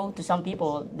you know to some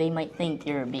people, they might think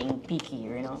you're being picky,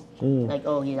 or, you know, like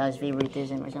oh he has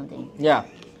favoritism or something. Yeah.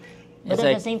 But It's at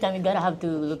like, the same time, you gotta have to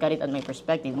look at it on my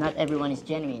perspective. Not everyone is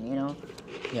genuine, you know.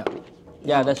 yeah.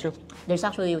 Yeah, that's true. There's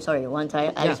actually one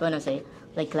time I Yeah. just wanna say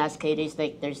like class KDs,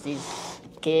 like there's these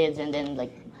kids and then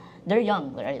like they're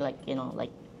young, right? Like, you know, like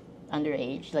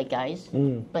underage, like guys,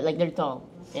 but like they're tall,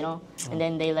 you know. And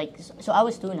then they like so I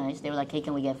was too nice. They were like, hey,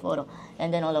 can we get a photo?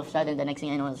 And then all of a sudden the next thing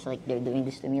I know it's like they're doing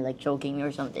this to me, like choking me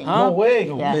or something. No way.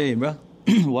 Yeah. Hey, bro.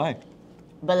 Why?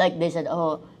 But like they said,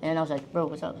 oh, and I was like, bro,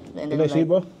 what's up? And Can I they're see, like,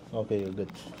 bro? Okay, you're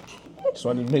good. Just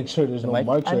wanted to make sure there's no mic?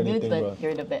 marks or I'm good, anything, but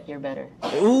bro. you're better.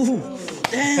 Ooh.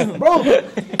 Damn. Bro,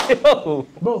 Yo,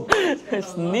 bro.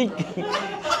 sneaky.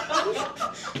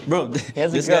 Bro,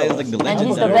 has a this guy girl. is like the And legend.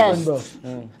 he's the Girlfriend, best.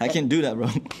 bro. I can't do that, bro.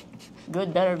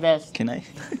 Good, better, best, Can I?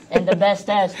 and the best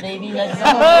test, baby. Let's go.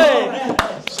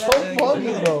 So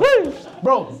funny, bro.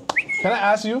 Bro, can I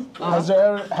ask you? Has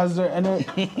there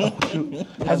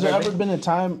ever been a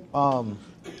time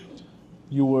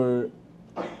you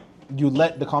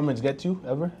let the comments get to you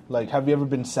ever? Like, have you ever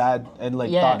been sad and like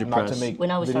Yeah. thought not to Depressed. make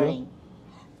When I was video? starting,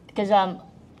 because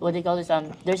what they call this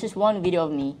there's this one video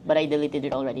of me, but I deleted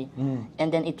it already,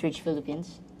 and then it reached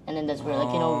Philippines, and then that's where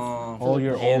like you know. Oh,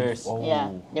 you're Haters. old. Oh.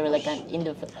 Yeah, they were like in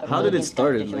the. How did it Philippines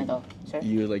start? Like, judgmental. Sir?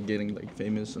 you were like getting like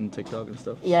famous on TikTok and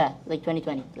stuff. Yeah, like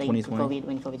 2020, like 2020?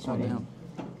 when COVID started. damn.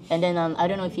 And then I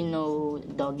don't know if you know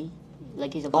Doggy,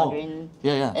 like he's a vlogger in.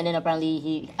 Yeah. And then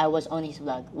apparently I was on his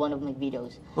vlog, one of my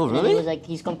videos. Oh, And then really? he was like,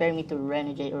 he's comparing me to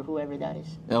Renegade or whoever that is.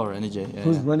 Yeah, or NJ. Yeah,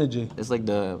 Who's yeah. Renegade? It's like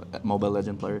the Mobile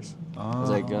Legend players. It's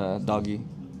like Doggy.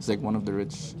 It's like one of the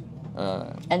rich.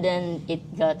 And then it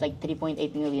got like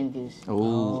 3.8 million views.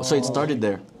 Oh, so it started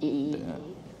there.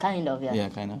 Kind of, yeah. Yeah,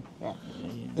 kind of. Yeah.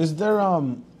 Is there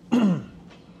oh,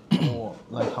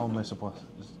 like how am I supposed?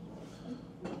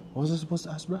 What was I supposed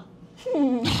to ask, bro?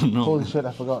 No. Holy shit,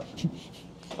 I forgot.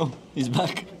 Oh, he's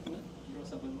back.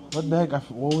 What the heck?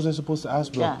 What was I supposed to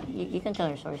ask, bro? Yeah, you can tell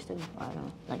your stories too. I don't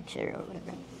know, like share or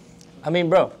whatever. I mean,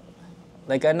 bro,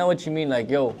 like I know what you mean. Like,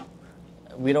 yo,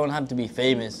 we don't have to be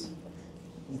famous,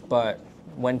 but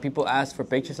when people ask for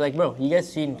pictures, like, bro, you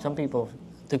guys seen some people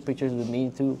took pictures with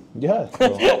me too. Yeah, bro.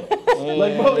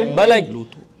 Like, bro, But like,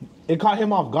 it caught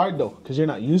him off guard though, because you're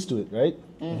not used to it, right?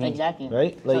 Exactly.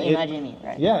 Right? So Like, it- imagine me,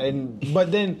 right? Yeah,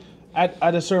 but then at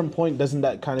a certain point, doesn't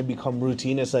that kind of become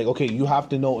routine? It's like, okay, you have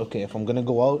to know, okay, if I'm gonna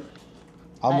go out,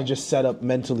 I'm gonna just set up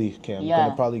mentally. Okay, I'm Yeah.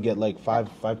 gonna probably get like five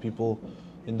people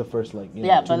in the first like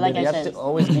Yeah, two but like minutes. you have said- to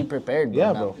always be prepared. Bro,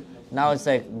 Yeah, now. bro. Now it's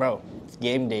like, bro, it's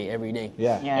game day every day.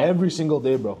 Yeah, Yeah. every single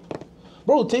day, bro.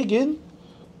 Bro, take in.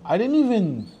 I didn't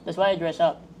even. That's why I dress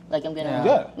up. Like I'm gonna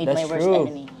Yeah, meet that's my worst true.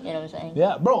 enemy. You know what I'm saying?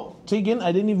 Yeah, bro, take in.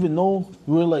 I didn't even know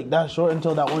you were like that short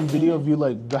until that one video of you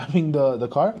like driving the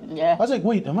car. Yeah. I was like,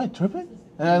 wait, am I tripping?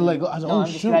 And I was No, oh I'm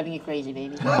just shoot. driving you crazy,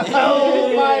 baby.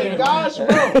 Oh my gosh, bro.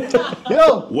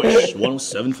 Yo, Wish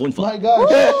 107.5. my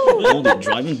gosh. Only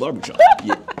driving barbershop.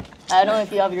 Yeah. I don't know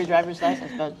if you have your driver's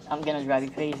license, but I'm gonna drive you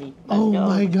crazy. Let's Oh go.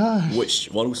 my gosh. Wish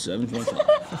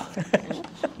 107.5.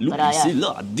 Look, But, see, yeah.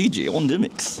 look, DJ on the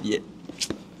mix. Yeah.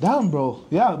 Damn, bro.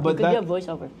 Yeah, You but could be a that.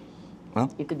 voiceover. Huh?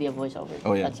 You could be a voiceover.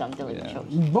 Oh, yeah. At some television Yeah. shows.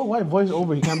 Bro, why voice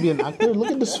over? He can't be an actor.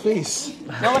 Look at this face.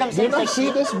 Know what I'm Do saying? you not It's see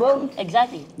like, this, bro?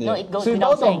 exactly. No, it goes See,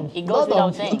 without Dodong. saying. It goes Dodong.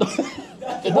 without saying.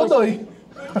 It goes. Dodoy.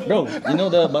 Bro, you know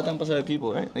the Batang Pasay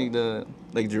people, right?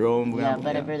 Like Jerome. Yeah, Bugambo,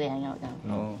 but I barely hang out now.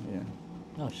 Oh, yeah.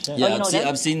 Oh shit. Yeah, you know them?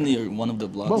 I've seen one of the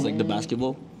vlogs, like the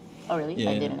basketball. Oh really? Yeah,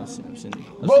 I didn't know. I've seen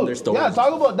Bro, their stories. yeah,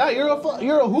 talk about that. You're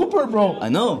a hooper, bro. I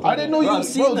know. I didn't know you. I've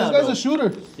seen Bro, that, this guy's bro. a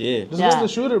shooter. Yeah. This guy's a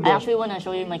shooter, I bro. actually want to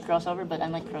show you my crossover, but I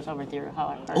might crossover to your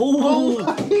house. Oh,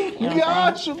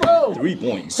 Gosh, bro. 3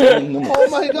 points. Oh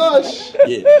my gosh.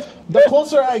 Yeah. The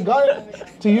closer I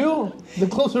got to you, the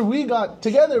closer we got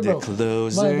together, The bro.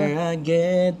 closer I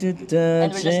get to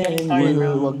And we're just getting touching started, you,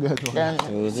 bro. Well, good. Done.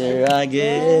 closer I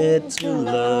get to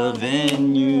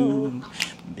loving you.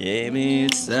 Baby,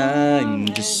 it's time,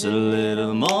 just a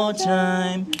little more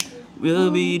time.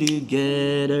 we'll be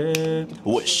together.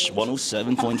 Wish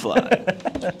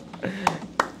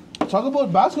 107.5. Talk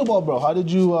about basketball, bro. How did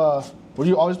you? Were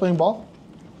you always playing ball?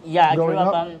 Yeah, I grew Growing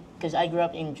up up? because I grew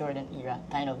up in Jordan era,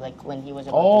 kind of like when he was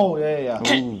about Oh yeah.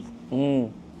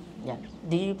 yeah.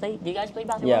 Do you guys play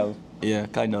basketball? Yeah. Yeah,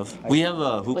 kind of. We have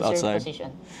a hoop What's your outside.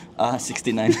 position?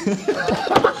 69.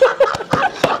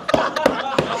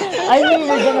 I knew you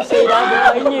were gonna say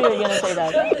that, bro. I knew you were gonna say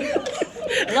that.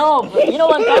 No, but you know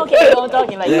what I'm talking. You know what I'm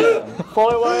talking. Like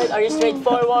forward, are you straight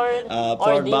forward? Or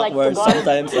Forward, do you like to backward, guard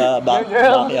sometimes your girl?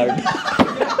 backyard.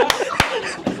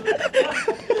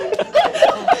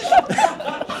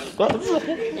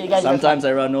 You guys Sometimes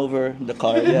I run over the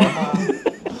car, yeah.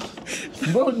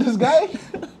 Bro, this guy,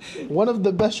 one of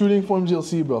the best shooting forms you'll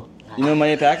see, bro. You know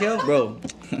Manny Pacquiao? Bro,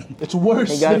 It's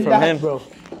worse He got it than from that, him. bro.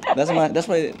 that's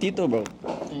my Tito, bro.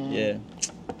 Yeah.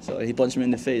 So he punched me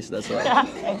in the face, that's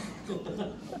why.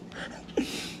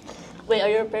 Wait, are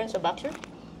your parents a boxer?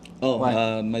 Oh,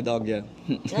 my dog, yeah.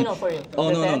 No, for you. Oh,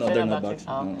 Your no, parents are they're not not boxers,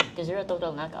 no. Because you're a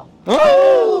total knockout.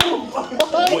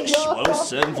 Wish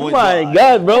 107.5. Oh my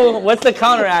God, bro. What's the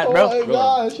counter at, Oh bro? my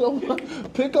gosh! Oh my.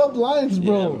 Pick up lines,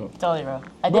 bro. Yeah, bro. Totally, bro.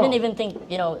 I didn't even think,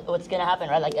 what's gonna happen,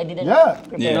 right? Like, I didn't Yeah.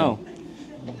 prepare. Yeah. No.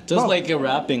 Just like a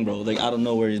rapping, bro. Like, I don't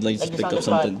know where you like just Like, pick just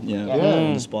up on the something. spot. Yeah, Yeah.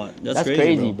 on the spot. That's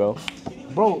crazy, bro.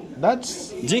 Bro,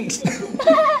 that's Jinx.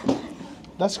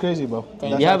 crazy, bro. Do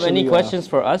you have any questions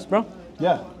for us, bro?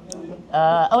 Yeah.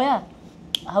 Oh yeah.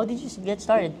 How did you get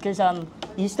started? Because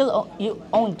you still you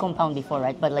owned Compound before,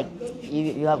 right? But like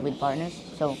you have with partners.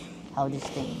 So how this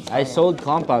thing? I started? sold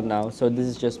Compound now, so this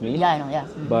is just me. Yeah, I know. Yeah.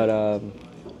 But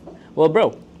well,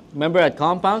 bro, remember at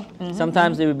Compound,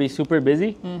 sometimes it would be super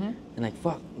busy, and like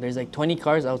fuck, there's like 20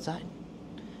 cars outside.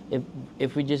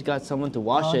 If we just got someone to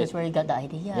wash Oh, it, that's where you got the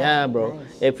idea. yeah, bro.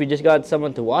 Nice. If we just got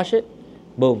someone to wash it,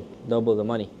 boom, double the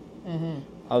money.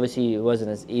 Obviously, it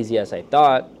wasn't as easy as I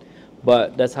thought,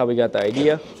 but that's how we got the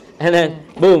idea. And then,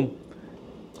 boom,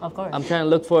 Of course. I'm trying to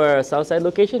look for a Southside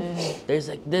location. There's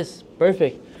like this,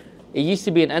 perfect. It used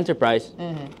to be an enterprise,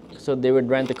 so they would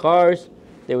rent the cars,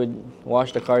 they would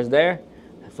wash the cars there.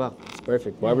 Fuck, it's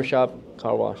perfect. Barbershop,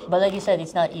 car wash. But like you said,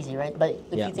 it's not easy, right? But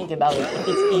if Yeah. you think about it, if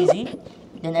it's easy,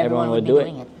 then everyone would be do it.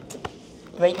 doing it.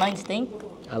 Great minds think.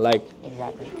 I like.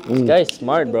 Exactly. This guy's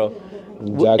smart, bro.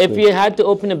 Exactly. If you had to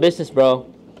open a business, bro,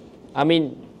 I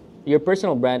mean, your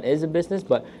personal brand is a business,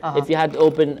 but if you had to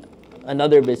open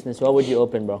another business, what would you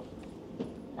open, bro?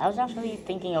 I was actually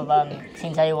thinking of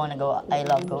since I want to go, I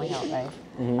love going out, right?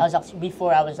 I was actually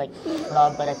before I was like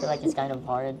club, but I feel like it's kind of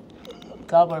hard.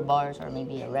 Club or bars or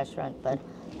maybe a restaurant, but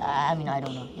I mean I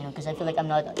don't know, because I feel like I'm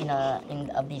not in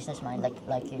a business mind like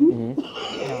you.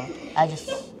 I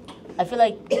feel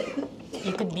like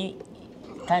you could be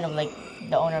kind of like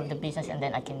the owner of the business and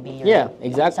then I can be your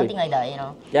exactly. something like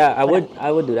that, Yeah, I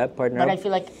would do that, partner. But I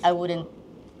feel like I wouldn't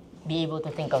be able to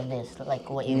think of this like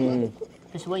what you did.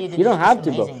 Because what you did You don't is have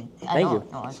to, bro. amazing. Thank I know, you.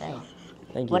 No, I'm saying.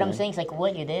 Thank you. What I'm man. saying is like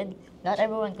what you did, not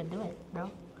everyone could do it, bro.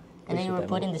 And then you were that,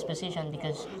 put in this position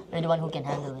because you're the one who can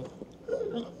handle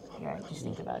it. Yeah, just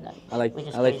think about that. I like Which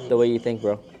is the crazy. way you think,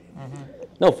 bro.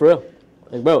 No, for real.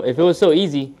 Like, bro, if it was so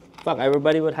easy, fuck,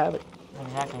 everybody would have it.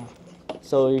 Exactly.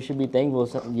 So you should be thankful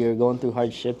you're going through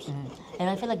hardships. And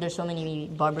I feel like there's so many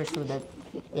barbers too that,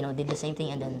 did the same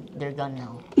thing and then they're gone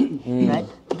now. Right?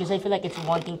 Because I feel like it's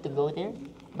one thing to go there,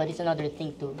 but it's another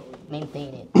thing to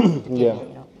maintain it. To keep Yeah.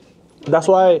 it, That's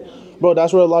why, bro,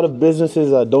 that's where a lot of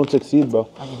businesses don't succeed, bro.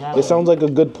 Exactly. It sounds like a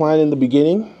good plan in the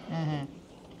beginning.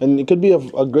 And it could be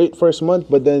a great first month,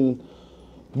 but then,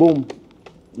 boom,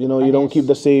 you don't keep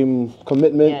the same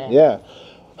commitment. Yeah.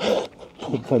 Yeah.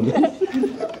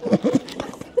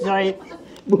 Sorry.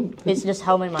 It's just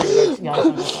how my mind works, guys.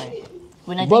 I'm so sorry.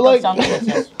 When I But, think like- of something, it's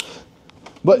just...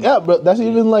 But yeah, bro, that's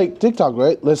even like TikTok,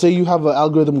 right? Let's say you have an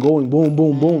algorithm going boom,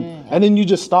 boom, boom, and then you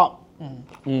just stop.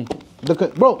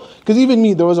 Bro, because even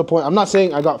me, there was a point, I'm not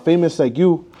saying I got famous like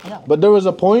you, Yeah. but there was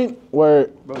a point where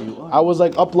I was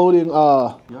like uploading,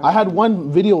 I had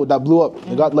one video that blew up.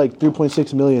 It got like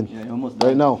 3.6 million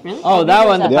right now. Really? Oh, that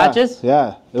one, the Yeah, patches?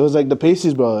 Yeah, it was like the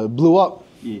pasties, bro. It blew up.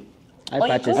 Eye you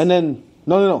patches. could? And then,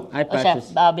 no. Eye What's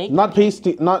patches. that? Big? Not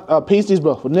pasty, not pasties,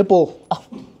 bro. Nipple.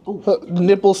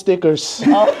 Nipple stickers.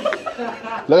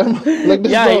 like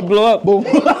this, Yeah, bro. it blew up. Boom.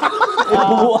 It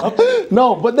blew up.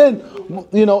 No, but then,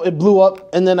 it blew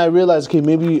up, and then I realized, okay,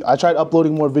 maybe I tried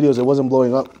uploading more videos. It wasn't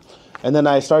blowing up. And then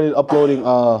I started uploading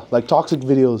like toxic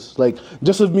videos, like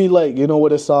just of me, like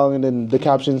with a song, and then the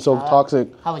caption so toxic.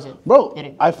 How was it? Bro, Did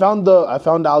it- I found the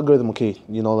algorithm. Okay,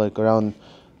 like around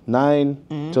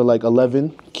 9 to like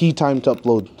 11 key time to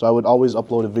upload. So I would always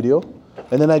upload a video,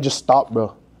 and then I just stopped,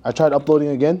 bro. I tried uploading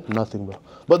again, nothing, bro.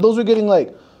 But those were getting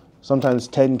like sometimes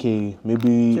 10K,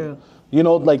 maybe True. you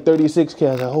know, like 36K.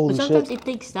 I was like, holy But sometimes shit. it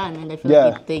takes time, and I feel Yeah.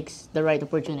 like it takes the right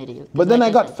opportunity. But It's then like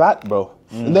I got said, fat, bro.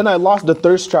 And then I lost the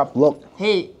thirst trap look.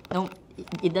 Hey, no,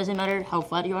 it doesn't matter how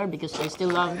fat you are because I still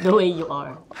love the way you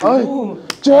are.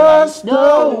 Just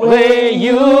the Way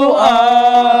you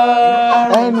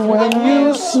are. And when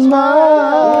you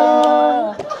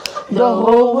smile, the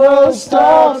whole world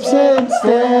stops and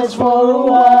stares for a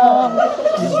while.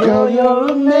 'Cause girl, you're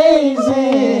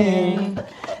amazing,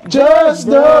 just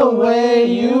the way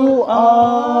you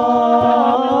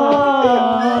are.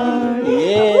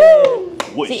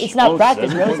 See, it's not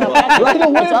practice, bro. It's not practice. Right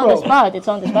away, It's on the bro. spot. It's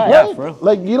on the spot. Yeah,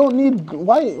 like you don't need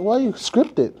why you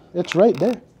script it. It's right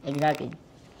there. Exactly.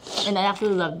 And I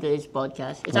actually love this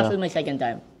podcast. It's actually my second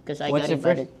time because I What's got your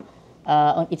first?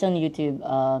 invited. It's on YouTube.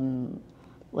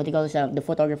 What do you call this? The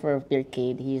photographer of the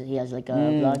arcade. He has like a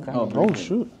vlog. Oh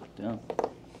shoot. Damn.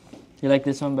 You like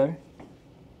this one better?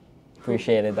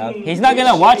 Appreciate it, dog. He's not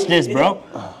gonna watch this, bro.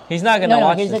 He's not gonna No,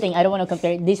 watch here's this. the thing. I don't want to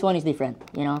compare. This one is different.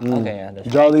 You know. Okay, yeah. That's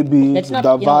Jollibee, Let's not.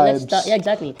 the You know, let's vibes, stop. Yeah,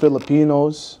 exactly.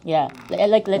 Filipinos. Yeah.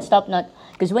 Like let's stop not.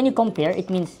 Because when you compare,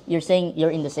 it means you're saying you're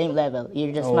in the same level.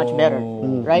 You're just much better,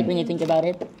 right? When you think about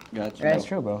it. Gotcha. Right. That's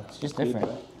true, bro. It's just different.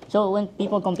 So when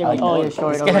people compare, like, oh, you're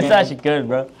short. This over guy's there. actually good,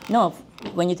 bro. No,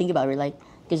 when you think about it, like,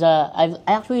 because I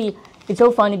actually, it's so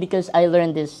funny because I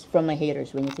learned this from my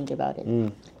haters when you think about it.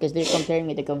 Because they're comparing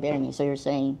me, So you're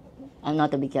saying, I'm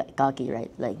not to be cocky,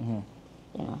 right? Like,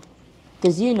 you know,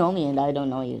 because you know me and I don't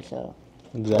know you, so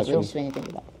that's Exactly. just when you think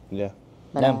about it. Yeah.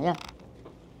 But Yeah. yeah,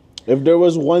 If there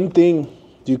was one thing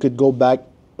you could go back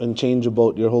and change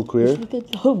about your whole career, we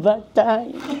could go back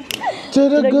time. to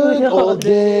the good old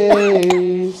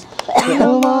days.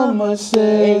 Your mama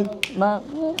said.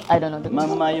 I don't know the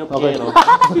Mama, yo Okay. quiero.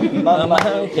 Mama,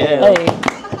 quiero. Hey,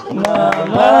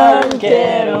 Mama,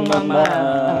 quiero, mama.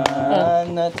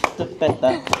 Not the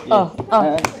peta. Oh, oh.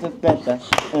 Not the peta.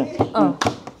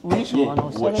 Wish Yeah,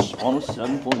 107. Wish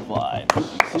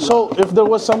 107.5. So, if there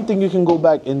was something you can go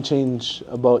back and change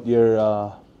about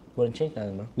your Wouldn't change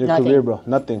nothing, bro. Nothing. career, bro,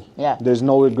 nothing. Yeah. There's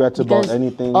no regrets about Because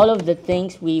anything. all of the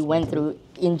things we went through,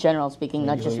 in general speaking,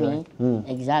 not just me,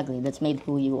 exactly, that's made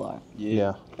who you are.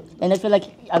 Yeah. And I feel like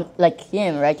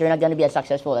him, right? You're not gonna be as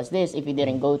successful as this if you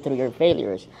didn't go through your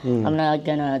failures. I'm not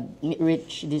gonna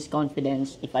reach this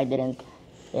confidence if I didn't,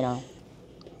 you know,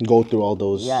 Go through all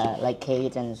those. yeah, like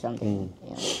hate and something.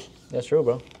 Yeah. That's true,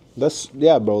 bro. That's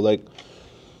bro. Like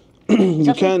It's you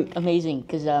actually can't. amazing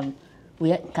because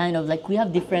we kind of like we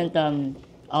have different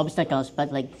obstacles,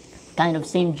 but like kind of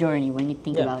same journey when you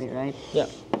think Yeah. about it, right? Yeah.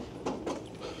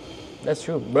 That's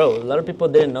true, bro. A lot of people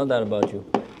didn't know that about you.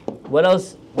 What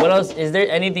else? What else? Is there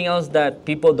anything else that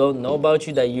people don't know about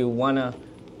you that you wanna?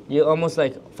 You almost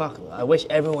like, fuck. I wish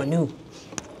everyone knew.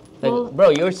 Like, Well- bro,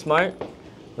 you're smart.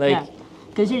 Like, Yeah.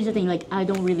 Because here's the thing, like I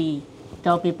don't really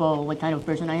tell people what kind of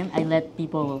person I am. I let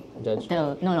people Judge.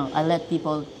 tell. No, I let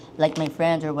people like my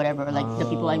friends or whatever, or like the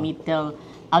people I meet tell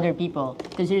other people.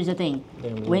 Because here's the thing,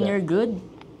 Didn't believe when that. you're good,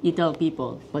 you tell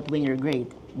people, but when you're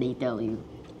great, they tell you.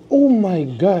 Oh my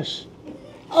gosh.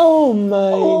 Oh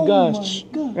my gosh.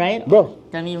 Right? Bro,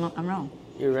 Tell me I'm wrong.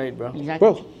 you're right, bro.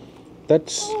 Exactly. bro,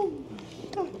 that's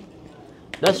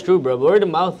That's true, bro. Word of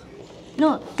mouth.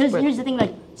 No, because here's the thing,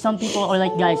 like some people or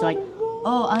like guys like,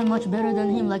 oh, I'm much better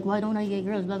than him. Like, why don't I get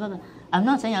girls? Blah blah blah. I'm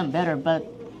not saying I'm better, but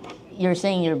you're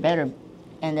saying you're better,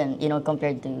 and then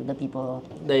compared to the people.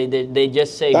 They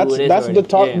just say that's who it is. that's the already.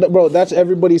 talk, Yeah. bro. That's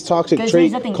everybody's toxic Because trait.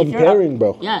 here's the thing, Comparing,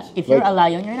 bro. Yeah, if you're Like- a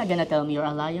lion, you're not gonna tell me you're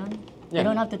a lion. You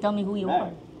don't have to tell me who you are.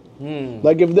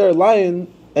 Like if they're a lion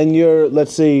and you're,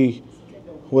 let's say,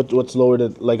 what's lower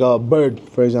than like a bird,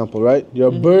 for example, right? You're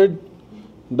a bird,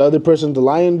 the other person's the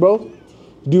lion, bro.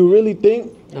 Do you really think,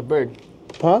 The bird,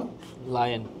 huh?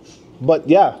 lion. But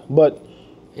yeah, but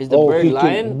Is the bird he can-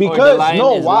 lion? or because the lion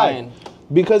no, is why? lion?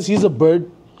 Because he's a bird.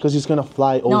 Because he's gonna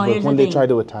fly over here's the when they thing. try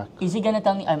to attack. Is he gonna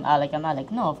tell me I'm Alec?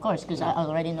 No, of course, because I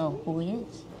already know who he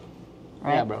is.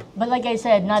 Right? Yeah, bro. But like I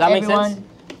said, not Does that make everyone. sense?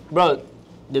 Bro,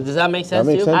 does that make sense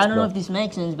makes to you? sense. I don't know bro. if this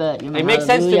makes sense, but you're my It makes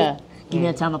sense to me. hallelujah. Give me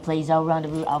a time of place, I'll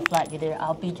rendezvous, I'll flat you there,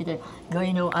 I'll beat you there.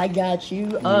 Girl, I got you,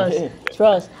 us,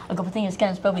 trust. A couple things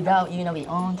can't spell without you, we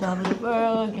on top of the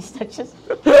world. It's just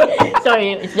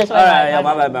sorry, it's just All right, yeah,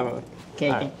 my bad. Okay,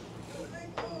 okay.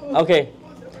 Okay,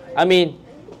 I mean,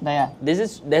 But yeah,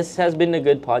 this has been a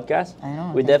good podcast. I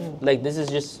know, We thank you. like this is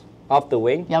just off the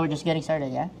wing. yeah, we're just getting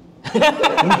started, yeah?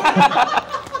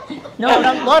 No,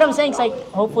 what I'm saying is like,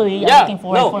 hopefully, I'm looking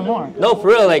forward for more. No, for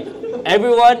real. Like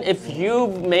everyone, if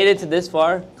you've made it to this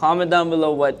far, comment down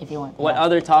below what If you want, what yeah.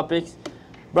 other topics,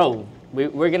 bro.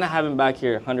 We're gonna have him back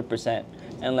here 100%.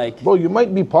 And like, Bro, you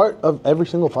might be part of every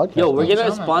single podcast. yo, we're now.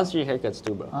 gonna so much. sponsor your haircuts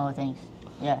too, bro. Oh, thanks.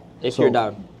 Yeah. If So- you're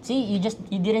down. See, you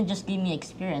didn't just give me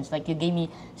experience. Like you gave me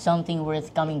something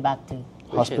worth coming back to.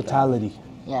 Hospitality,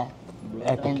 Yeah.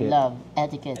 And etiquette. love,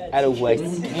 etiquette. Out of way.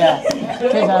 Yeah.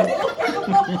 'Cause,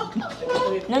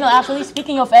 no, actually,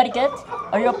 speaking of etiquette,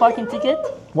 are you a parking ticket?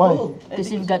 Why?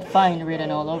 Because you've got fine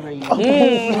written all over you.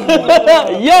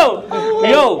 Yo,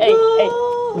 yo, Hey, hey.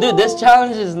 dude, this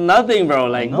challenge is nothing, bro.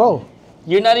 Like, Bro,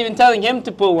 you're not even telling him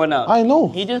to pull one out. I know.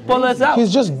 He just pulled us out.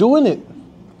 He's just doing it.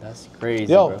 That's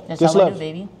crazy, Yo, bro. That's how I do, Chislev,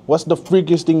 baby. what's the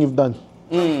freakiest thing you've done?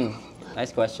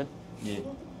 Nice question.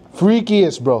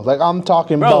 Freakiest, bro. Like I'm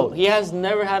talking Bro, about. he has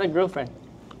never had a girlfriend.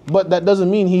 But that doesn't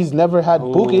mean he's never had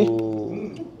Pookie.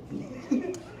 Ooh.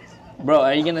 Bro,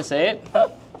 are you gonna say it?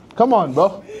 Come on,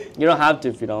 bro. You don't have to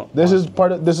if you don't. This is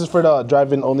part of. This is for the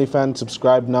Drive-In OnlyFans.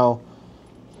 Subscribe now.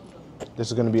 This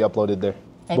is gonna be uploaded there.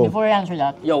 Hey, Boom. before I answer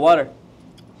that, Yo, water.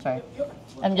 sorry.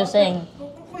 I'm just saying.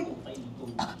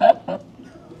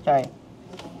 Sorry.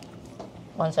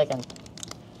 1 second.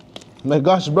 My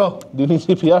gosh, bro. Do you need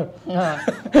CPR? No.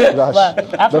 Gosh.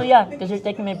 But actually, yeah, because you're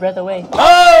taking my breath away.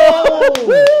 Oh!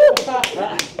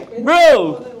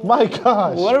 Bro, My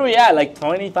gosh. what are we at? Like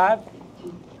 25?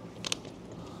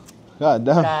 God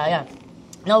damn. Yeah.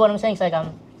 No, what I'm saying is like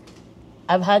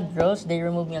I've had girls, they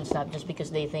remove me on Snap just because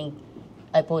they think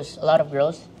I post a lot of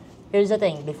girls. Here's the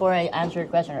thing, before I answer your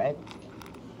question, right?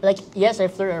 Like, yes, I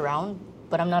flirt around,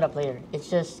 but I'm not a player. It's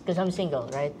just because I'm single,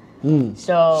 right?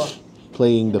 So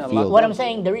Playing the field. what I'm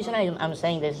saying, the reason I'm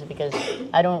saying this is because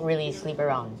I don't really sleep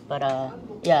around. But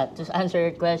yeah, to answer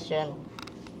your question,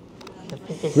 the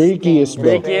Freakiest,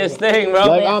 bro. Freakiest thing, bro.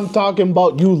 Like I'm talking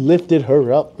about you lifted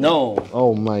her up. No.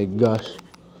 Oh my gosh.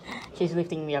 She's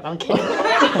lifting me up. I'm kidding.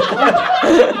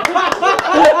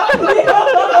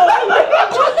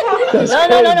 No.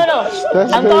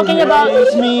 That's I'm talking crazy. about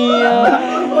me.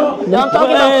 No, I'm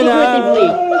talking about figuratively.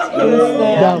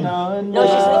 Damn. No,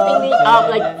 she's lifting me up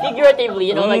like figuratively.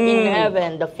 You know, like in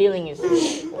heaven. The feeling is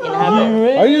in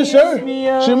heaven. Are you sure?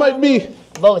 She might be.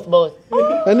 Both.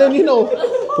 And then you know,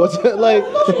 what's it like?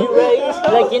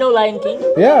 Like you know, Lion King.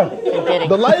 Yeah. I'm kidding.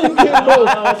 The Lion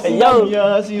King,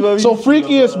 bro. So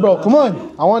freakiest, bro. Come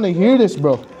on. I want to hear this,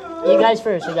 bro. You guys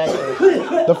first.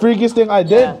 The freakiest thing I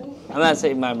did. I'm not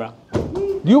saying mine, bro.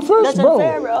 You first, That's bro.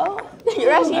 unfair, bro.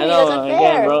 You're asking I me. know, That's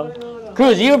again, unfair. bro.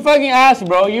 Cruz, you fucking ass,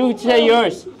 bro. You say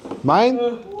yours. Mine?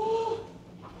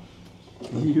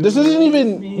 This isn't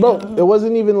even, bro. It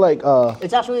wasn't even like,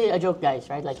 It's actually a joke, guys.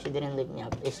 Right? Like she didn't lift me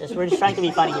up. It's just we're just trying to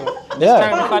be funny here. yeah.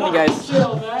 Trying to be funny,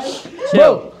 guys.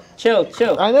 Bro, Chill.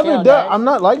 I never Chill, did. guys. I'm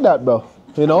not like that, bro.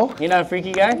 You know? You're not a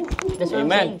freaky guy? That's what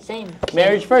Amen. I'm saying. Same.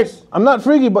 Marriage first. I'm not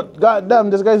freaky, but goddamn,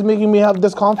 this guy's making me have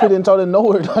this confidence out of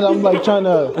nowhere that I'm like trying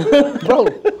to, bro.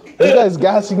 This guy's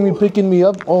gassing me, picking me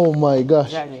up. Oh my gosh.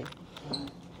 Exactly.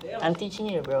 I'm teaching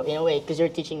you, bro, in a way, because you're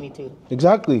teaching me too.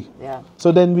 Exactly. Yeah.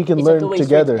 So then we can It's a learn two-way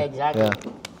together. street. Exactly. Yeah.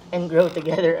 And grow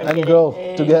together. I'm And kidding. grow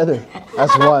Hey. together as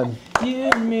one. You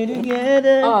and me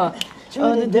together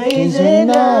On the days and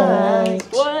nights.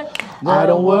 What? I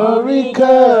don't worry,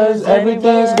 cause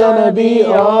everything's gonna be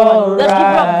alright. Let's keep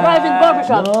driving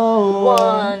barbershop.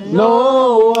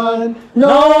 No one.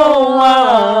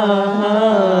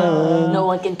 No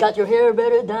one can cut your hair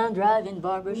better than driving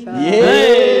barbershop.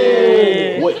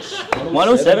 Hey! Which?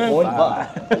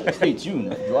 107.5. Stay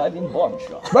tuned. Driving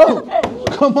Barbershop. Bro,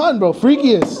 come on, bro.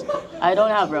 Freakiest. I don't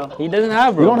have, bro. He doesn't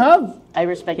have, bro. You don't have? I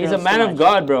respect He's a girls man so of much.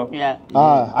 God, bro. Yeah.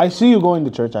 I see you going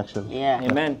to church, actually. Yeah.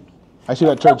 Amen. I see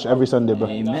you at church every Sunday, bro.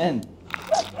 Amen.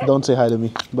 Don't say hi to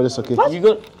me, but it's okay. You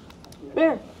go.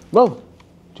 Where? Bro,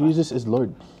 Jesus is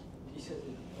Lord.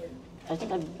 I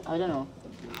think I don't know.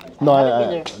 No,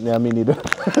 haven't been yeah, me neither.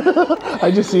 I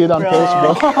just see it on post,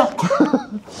 bro.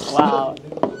 Wow.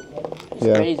 It's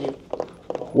Yeah. crazy.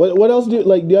 What else do you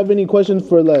like? Do you have any questions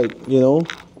for like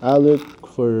Alec,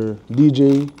 for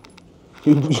DJ?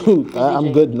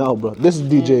 I'm good now, bro. This is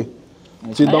DJ.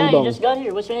 See, Yeah, Dong you Dong. just got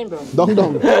here. What's your name, bro? Dong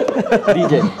Dong.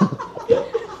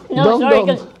 No, Dong sorry, Dong.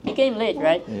 because you came late,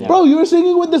 right? Bro, you were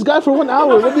singing with this guy for 1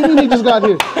 hour. What do you mean he just got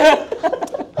here?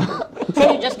 So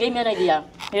you just gave me an idea.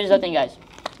 Here's the thing, guys.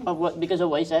 Because of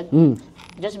what you said.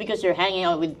 Just because you're hanging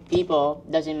out with people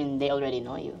doesn't mean they already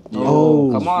know you. Oh.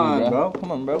 Come on, bro.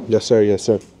 Come on, bro. Yes, sir. Yes,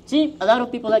 sir. See, a lot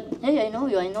of people like, hey, I know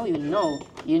you.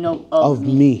 You know Of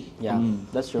me. Yeah,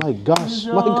 that's true. My gosh.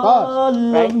 My gosh.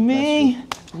 right?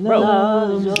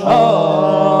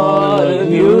 All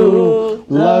of you,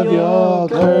 Love your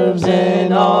curves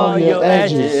and all your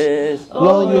edges.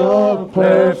 Love your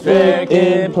perfect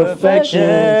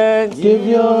imperfections. Give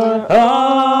your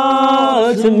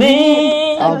all to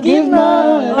me. I'll give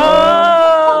mine.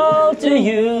 All to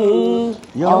you.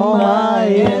 on my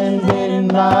end and in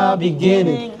my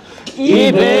beginning.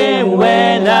 Even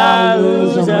when I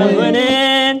lose, I'm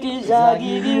winning. 'Cause I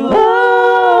give you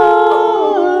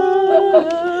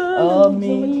all of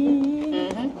me.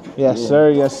 Yes,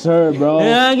 sir, bro.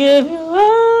 I give you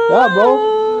all. Yeah, bro.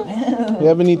 You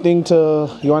have anything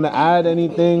you want to add?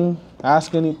 Anything?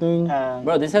 Ask anything?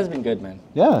 Bro, this has been good, man.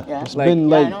 Yeah, Yeah. it's Like- been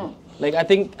Yeah, I like. know. Like, I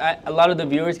think a lot of the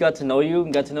viewers got to know you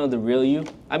and got to know the real you.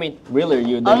 I mean, realer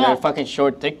you than yeah. their fucking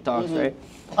short TikToks, right?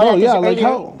 Oh yeah, 'cause like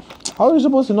earlier- how are you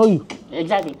supposed to know you?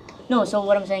 Exactly. No, so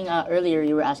what I'm saying earlier,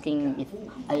 you were asking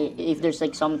if there's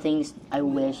like some things I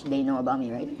wish they know about me,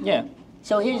 right? Yeah.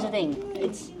 So here's the thing.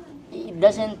 It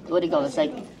doesn't, what do you call it? It's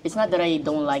like, it's not that I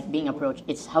don't like being approached.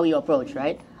 It's how you approach,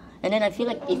 right? And then I feel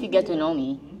like if you get to know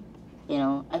me, you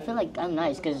know, I feel like I'm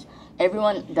nice because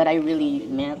everyone that I really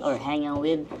met or hang out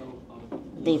with,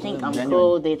 they think I'm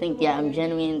cool. They think, yeah, I'm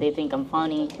genuine. They think I'm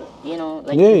funny. You know,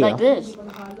 like Yeah, like yeah. this.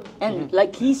 And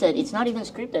like he said, it's not even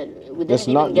scripted. We It's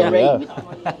didn't not, even get yeah. ready.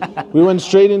 We went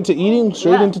straight into eating,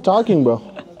 straight Yeah. into talking, bro.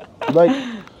 Like,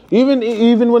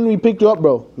 even when we picked you up,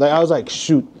 bro. Like I was like,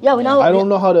 shoot. Yeah, we know. I don't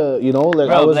know how to, you know. Like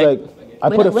Bro, I was like- like, I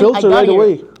When- put a when I filter got right here,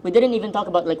 away. We didn't even talk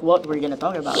about like what we're gonna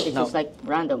talk about. It's No. just like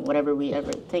random, whatever we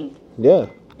ever think, Yeah.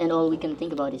 and all we can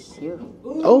think about is you.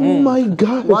 Oh my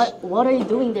gosh. What are you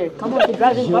doing there? Come on to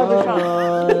Driving Barbershop.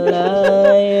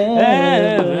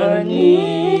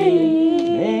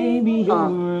 Baby, you're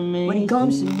When it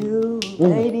comes to you,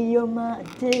 baby, you're my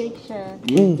addiction.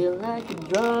 Feel like a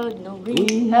drug, no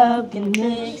rehab can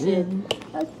fix it.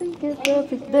 I think it's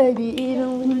perfect, baby,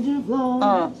 even with your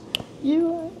flaws.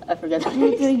 You are. I forgot the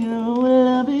lyrics.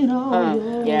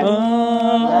 Yeah.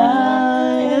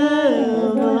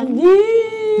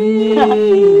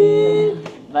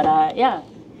 But yeah.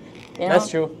 You know? That's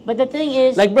true. But the thing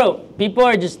is, Like, bro, people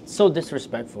are just so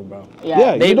disrespectful, bro.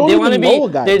 Yeah, They you don't want to even be. know a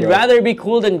guy, They'd bro. rather be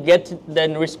cool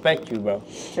than respect you, bro.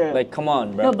 True. Like, come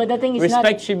on, bro. No, but the thing is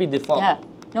respect not- should be default. yeah.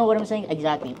 No, what I'm saying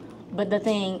exactly. But the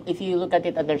thing, if you look at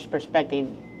it at their perspective,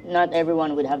 not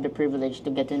everyone would have the privilege to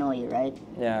get to know you, right?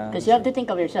 Yeah. Because you have to think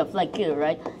of yourself, like you,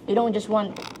 right? You don't just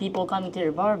want people coming to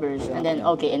your barbers and then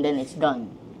okay, and then it's done.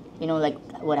 You know, like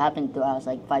what happened to us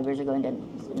like 5 years ago, and then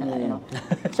you know.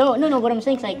 So no, what I'm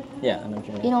saying is like, Yeah, I know what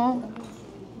you mean. you know,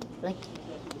 like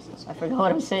I forgot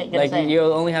what I'm saying. gonna Like say. you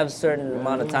only have a certain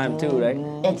amount of time too, right?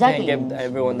 Exactly. You can't give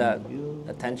everyone that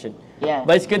attention. Yeah.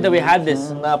 But it's good that we had this.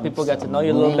 Now people got to know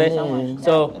you a little bit.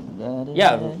 So,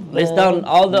 yeah, list down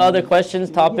all the other questions,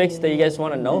 topics that you guys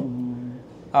want to know.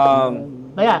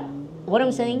 But yeah, what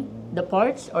I'm saying, the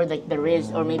parts or like the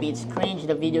riz or maybe it's cringe,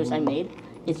 the videos I made,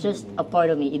 it's just a part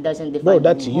of me. It doesn't define Bro,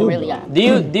 that's who you, really bro. am.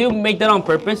 Do you make that on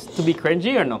purpose to be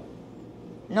cringy or no?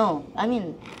 No, I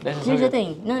mean, That's here's the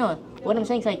okay. thing. No, what I'm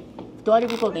saying is like, to other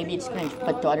people maybe it's cringe,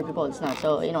 but to other people it's not.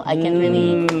 So you know, I can't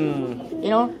really, you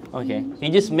know, Okay. You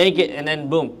just make it and then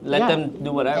boom, let Yeah, them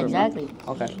do whatever. bro. exactly.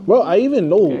 Okay. Bro, I even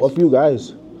know a few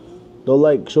guys. They'll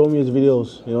like show me his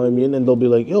videos, you know what I mean? And they'll be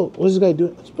like, yo, what's this guy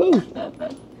doing? Bro,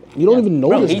 you don't even know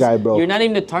this he's- guy, bro. You're not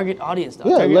even the target audience, though.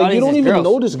 Yeah, Target like, you audience don't is even girls.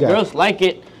 know this guy. Girls like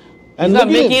it. He's And not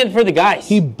look at making him. it for the guys.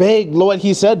 He begged, what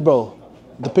he said, bro.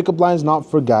 The pickup line's not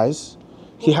for guys.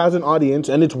 He has an audience,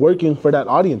 and it's working for that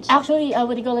audience. Actually, what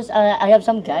do you call this? I have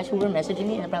some guys who were messaging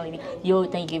me and apparently, yo,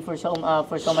 thank you for so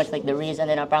much like the reason, and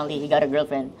then apparently he got a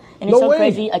girlfriend, and it's No so way.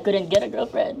 crazy I couldn't get a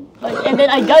girlfriend, like, and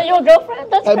then I got you a girlfriend.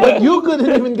 That's But crazy. you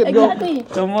couldn't even get Exactly.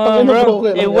 Come on, bro.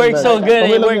 It works so good.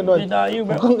 It worked without you,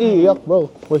 bro. Kung iiyak, bro.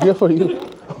 We're here for you.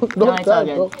 No, Don't it's all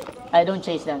cry, bro. good. I don't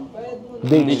chase them.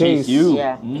 They chase you.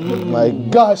 Yeah. My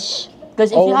gosh.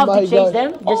 Because if Oh you have my to chase God. them,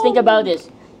 just think about this.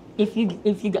 If you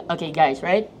okay, guys,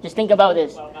 right? Just think about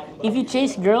this. If you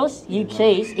chase girls,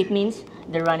 it means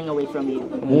they're running away from you.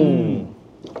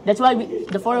 That's why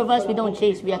the four of us, we don't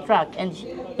chase, we attract, and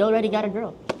you already got a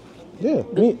girl. Yeah,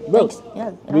 me, bro. Thanks.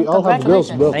 Yeah. We all have girls,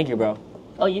 congratulations. bro. Thank you, bro.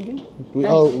 Oh, you do? We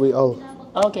Nice. all.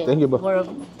 Okay. Thank you, bro.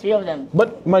 Three of them.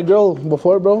 But my girl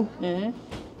before, bro.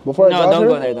 Before I No, got don't her,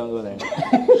 go there. Don't go there.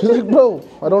 she's like, bro,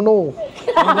 I don't know.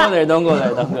 Don't go there. Don't go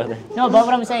there. Don't go there. No, but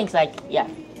what I'm saying is like, yeah.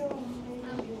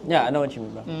 Yeah, I know what you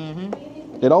mean,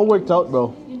 bro. It all worked out,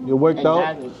 bro. It worked out.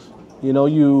 Exactly. You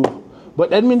know,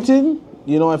 but Edmonton,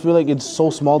 you know, I feel like it's so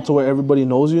small to where everybody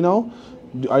knows you now.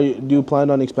 Do you plan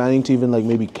on expanding to even like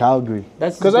maybe Calgary?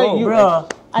 That's because the goal, Bro,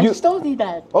 I You- just told you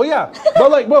that. Oh yeah,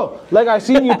 but like, bro, like I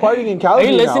seen you partying in Are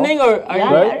Calgary. you listening now, or are Yeah,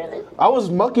 you? right? I really- I was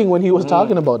mucking when he was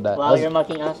talking about that. I Wow, was- you're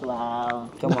mocking us. Wow.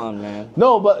 Come on, man.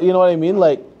 no, but you know what I mean.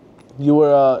 Like, you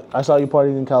were. I saw you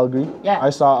partying in Calgary. Yeah. I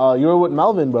saw you were with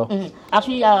Melvin, bro.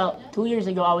 Actually, 2 years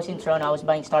ago, I was in Toronto. I was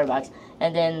buying Starbucks,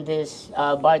 and then this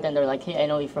bartender like, "Hey, I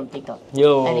know you from TikTok."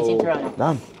 Yo. And it's in Toronto.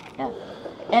 Damn. Yeah.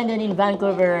 And then in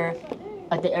Vancouver,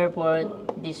 at the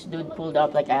airport, this dude pulled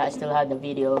up. Like I still had the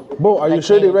video. Bro, are you Like,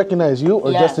 sure they hey, recognize you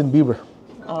or Yeah. Justin Bieber?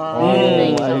 I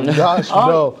don't think so. Gosh,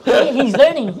 Oh, bro. he's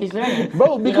learning. He's learning.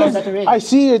 Bro, He knows because how to read. I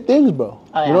see your things, bro.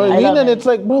 Oh, yeah, You know what I I mean? love And it. it's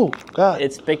like, bro, God.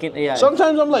 It's picking. Yeah.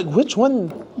 Sometimes I'm like, which one?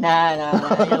 Nah,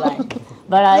 you're lying.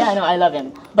 But yeah, no, I love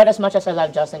him. But as much as I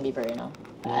love Justin Bieber, you know,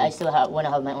 I still want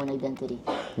to have my own identity.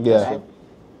 Yeah. Right?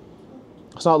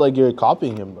 It's not like you're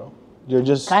copying him, bro. You're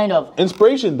just Kind of.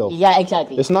 inspiration, though. Yeah,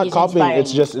 exactly. It's not He's copying, inspiring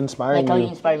it's me. just inspiring Like how you. you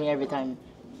inspire me every time.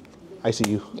 I see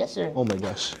you. Yes, sir. Oh my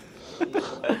gosh.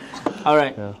 All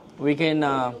right. Yeah. We can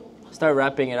start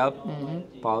wrapping it up.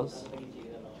 Pause.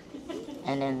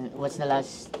 And then what's the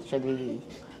last? Should we?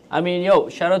 I mean, yo,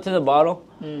 shout out to the bottle.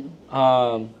 This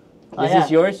yeah.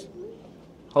 is yours.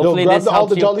 Yo, Hopefully grab this all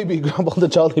helps the you. Jollibee. Grab all the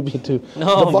Jollibee too.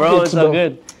 No, The bro, buckets, it's all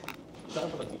good.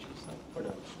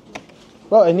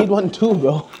 Bro, I need one too,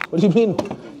 bro. What do you mean?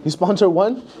 You sponsor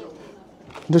one?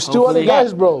 There's two other Hopefully.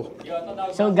 guys, bro.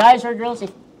 So guys or girls,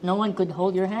 if no one could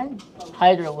hold your hand,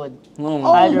 Hydra would. Oh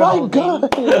Hydra my holding.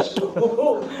 gosh.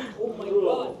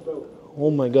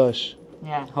 Oh my gosh.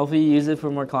 Yeah. Hopefully you use it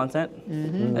for more content.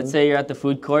 Let's say you're at the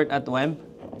food court at the WEM.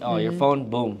 Oh, your phone,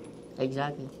 boom.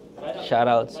 Exactly. Shout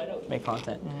outs, make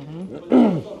content.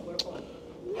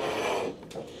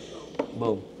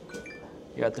 Boom.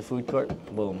 You're at the food court,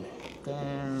 boom.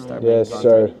 Damn. Start Yes, making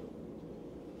sir.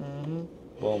 content.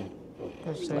 Boom.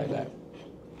 That's Just like crazy. that.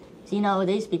 See,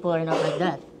 nowadays people are not like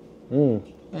that. Mm.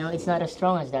 You know, it's not as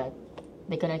strong as that.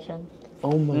 The connection.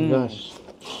 Oh my gosh.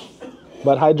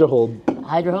 But Hydra hold.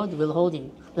 Hydra hold will hold you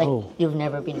like Oh. you've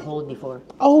never been hold before.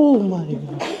 Oh my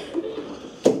gosh.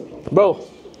 Bro,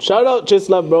 shout out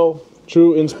Chislev, bro.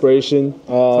 True inspiration.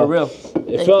 For real.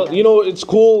 It felt, you know, it's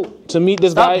cool to meet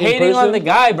this Stop guy in hating person. on the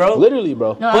guy, bro. Literally,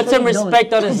 bro. No, Put some actually, don't.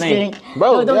 respect on his Just name. kidding.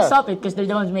 Bro, no, don't yeah. stop it because they're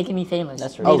the ones making me famous.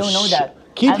 That's They right. don't know shit. that.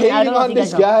 Keep I mean, I hating don't know on if you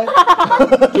this guys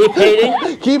know. guy. Keep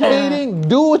hating. Keep hating.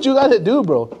 Do what you gotta do,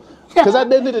 bro. Because at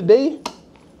the end of the day,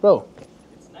 bro,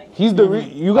 he's the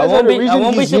you guys are the I reason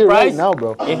won't be he's here right surprised now,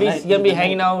 bro. if he's gonna be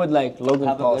hanging out with like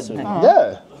Logan Paul soon.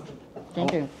 Yeah.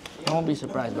 Thank you. I won't be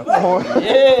surprised, bro. I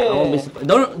won't be surprised.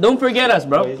 Don't forget us,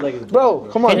 bro. Bro,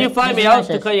 come on. Can you fly me out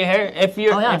to cut your hair if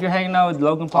you're Oh, yeah. if you're hanging out with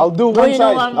Logan I'll Paul? do Bro, one you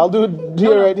know, side. I'll do it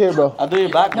here, right here, bro. I'll do your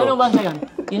back, No, bro. one second.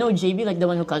 You know JB, like the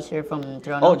one who cuts hair from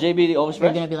Toronto? Oh, JB, the always You're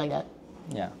fresh? gonna be like that.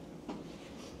 Yeah.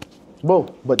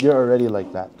 Bro, but you're already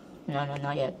like that. No,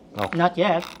 not yet. Oh. Not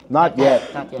yet. Not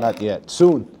yet. Not yet. Not yet.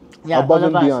 Soon. Yeah, Above all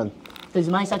and of us. beyond. Because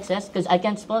my success, because I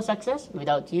can't spell success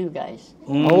without you guys.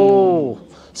 Oh.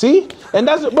 See? And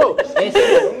that's it, bro.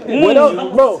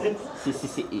 Without, bro.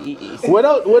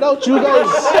 Without you guys.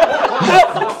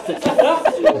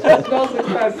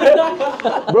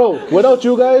 Bro, without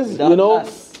you guys, you know,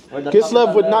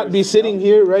 Chislev would not be sitting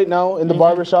here right now in the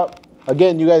barbershop.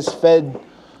 Again, you guys fed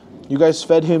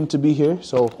him to be here,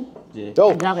 so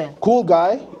yo, Exactly. cool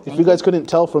guy. If you guys couldn't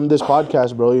tell from this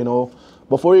podcast, bro, you know,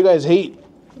 before you guys hate,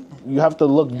 you have to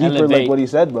look deeper, Elevate. like what he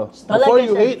said, bro. But Before like I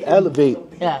you said- hate, elevate.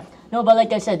 Yeah. No, but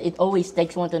like I said, it always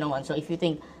takes one to know one. So if you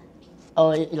think, oh,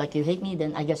 like you hate me,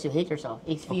 then I guess you hate yourself.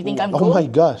 If you think I'm Oh cool, my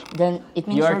gosh. then it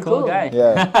means You're a cool guy.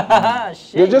 Yeah.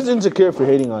 Shit. You're just insecure for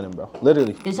hating on him, bro.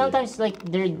 Literally. Because sometimes like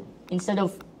they're instead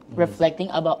of reflecting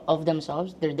of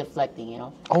themselves, they're deflecting. You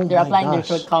know, Oh they're my applying gosh.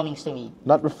 their shortcomings to me.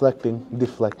 Not reflecting,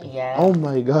 deflecting. Yeah. Oh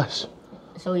my gosh.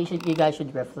 So you guys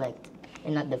should reflect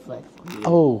and not deflect.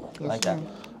 Oh. Yes, Like sir. that.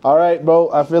 All right,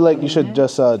 bro. I feel like you should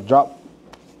just drop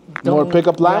more Don't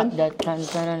pickup line. Drop that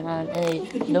tan-tan-tan, hey.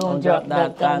 Don't drop drop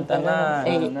that that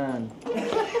tan-tan-tan,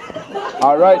 hey.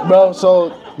 All right, bro.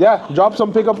 So yeah, drop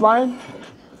some pickup line.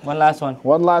 One last one.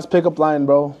 One last pickup line,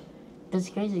 bro. That's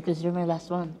crazy because you're my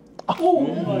last one.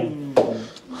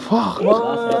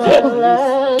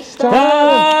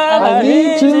 I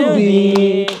need to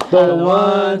be the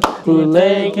one who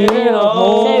take you Say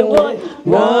home. what?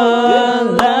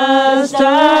 One last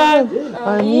time.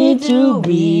 I need to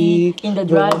be. In the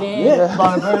drive-in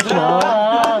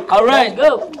barbershop. All right.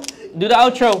 Go. Do the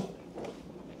outro.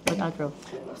 What outro?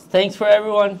 Thanks for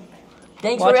everyone.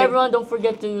 Thanks Watch for it. everyone. Don't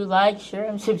forget to like, share,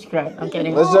 and subscribe. I'm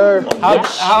kidding. Yes, sir.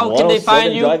 How can they 107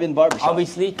 find you? Drive-in Barbershop.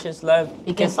 Obviously, Chislev.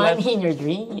 You can find me in your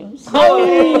dreams.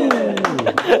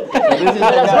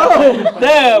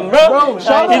 Damn, bro. He's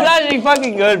actually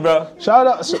fucking good, bro. Shout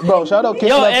out, bro. Shout out, Yo,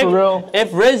 Chislev for real.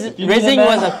 if rizzing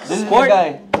was a This is the sport,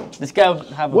 guy. this guy would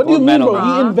have a What do you gold mean, medal. bro?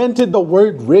 He invented the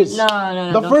word Riz. No.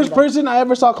 The don't first do that. person I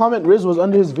ever saw comment Riz was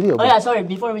under his video. Oh Bro. yeah, sorry.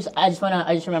 Before we, I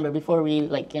just remember before we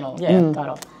got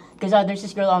off. Because there's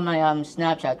this girl on my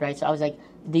Snapchat, right? So I was like,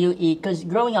 do you eat? Because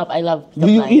growing up, I love. Do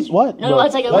you eat what? No, bro?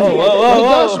 one second. Whoa, One second.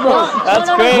 whoa, whoa, That's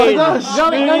crazy.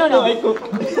 Growing,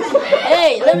 no.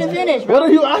 Hey, let me finish, bro. What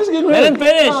are you asking me? Let him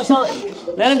finish. No, so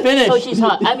Let him finish. So she's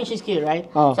hot. I mean, she's cute, right?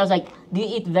 Oh. So I was like, "Do you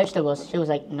eat vegetables?" She was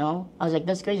like, "No." I was like,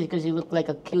 "That's crazy because you look like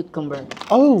a cucumber."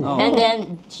 Oh. And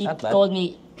then she Not bad. told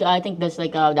me, I think that's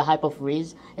like the hype of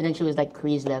Riz. And then she was like,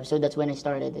 Chislev. So that's when I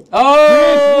started it.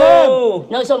 Oh!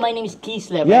 No, so my name is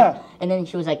Chislev. Yeah. Right? And then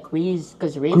she was like, Riz,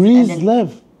 because Riz. And then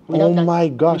Chislev. without Oh the- my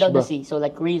gosh, Without bro. the C. So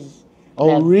like Riz. Oh,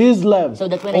 Chislev. So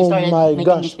that's when I Oh started my making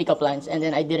gosh. these pickup lines. And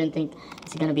then I didn't think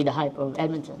it's going to be the hype of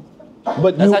Edmonton.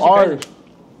 But That's you actually are crazy.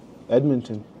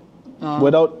 Edmonton.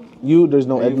 Without you, there's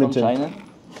no Are you from Edmonton. China?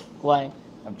 Why?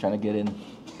 I'm trying to get in.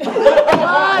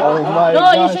 Oh my No,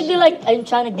 gosh. you should be like, I'm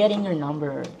trying to get in your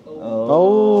number.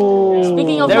 Oh.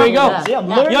 Speaking of There we go. yeah. See, I'm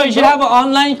Yeah. learning. Yo, you should have an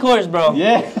online course, bro.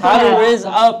 Yeah. How to raise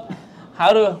up,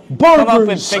 how to come up with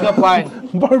Barbers. pickup line.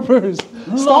 Barbers.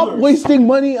 Stop wasting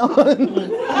money on.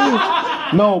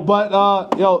 No, but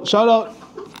yo, shout out.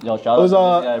 Yo, shout It was,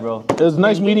 out to this guy, bro. It was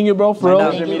nice meeting you, bro. For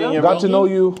real. Thank you, bro. Got to know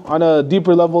you on a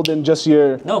deeper level than just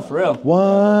your No, for real.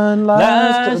 one last,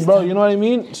 Last bro. You know what I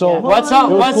mean? So What song?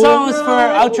 It was What cool. song is for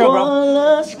outro,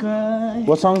 bro?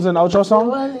 What song's an outro song?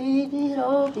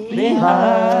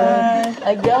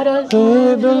 I gotta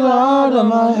With the Lord on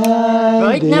my hand. Bro,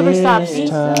 it never stops. this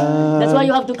time. That's why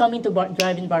you have to come into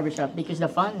drive-in barbershop because the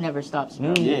fun never stops.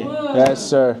 Bro. Yes,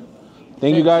 sir.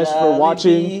 Thank you guys for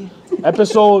watching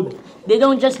episode They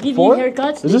don't just give 4. you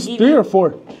haircuts. Is they this give 3 you or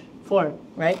 4? 4,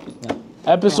 right?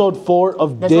 Episode 4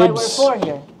 of That's why we're Dibs. 4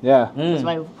 here. Yeah. That's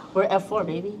why we're F4,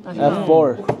 baby.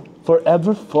 F4.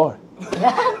 Forever 4.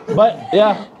 But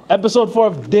yeah, episode 4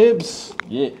 of Dibs.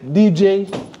 Yeah. DJ,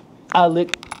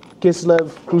 Alec, Chislev,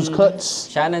 Cruz Cuts.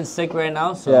 Shannon's sick right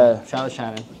now, so Yeah. shout out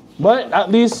Shannon. But at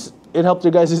least it helped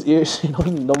your guys' ears. You know,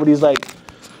 nobody's like,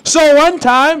 so one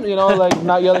time, you know, like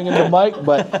not yelling in the mic.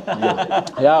 But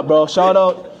yeah, bro. Shout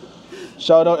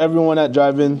out everyone at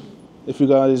Drive-In. If you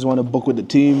guys want to book with the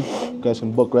team, you guys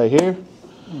can book right here.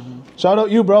 Shout out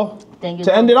you, bro. Thank you.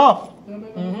 To end it off.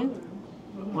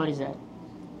 What is that?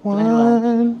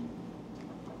 One.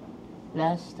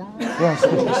 Last time. Yes,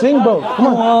 sing, bro.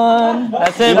 Come on.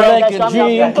 That's it, Bro, bro. like a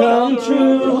dream come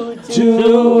true.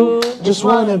 Two, just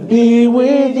wanna be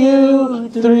with you.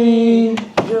 3,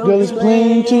 girl, it's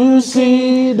plain to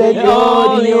see that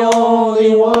you're the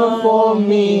only one for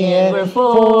me. And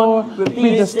 4,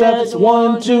 repeat the steps.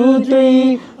 1, 2,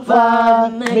 3,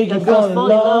 5, make you fall in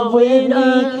love with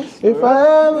me. If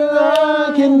ever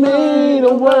I can make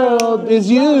the world is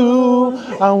you,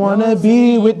 I wanna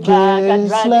be with Back at this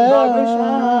Driving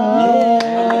love.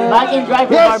 Back in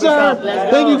Driving Yes, Barbershop. sir.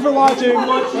 Let's Thank go. you for watching.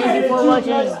 Thank you for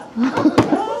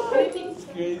watching.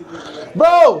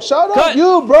 Bro, shout out Cut.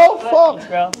 you, bro. Fuck.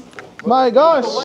 Bro. My gosh.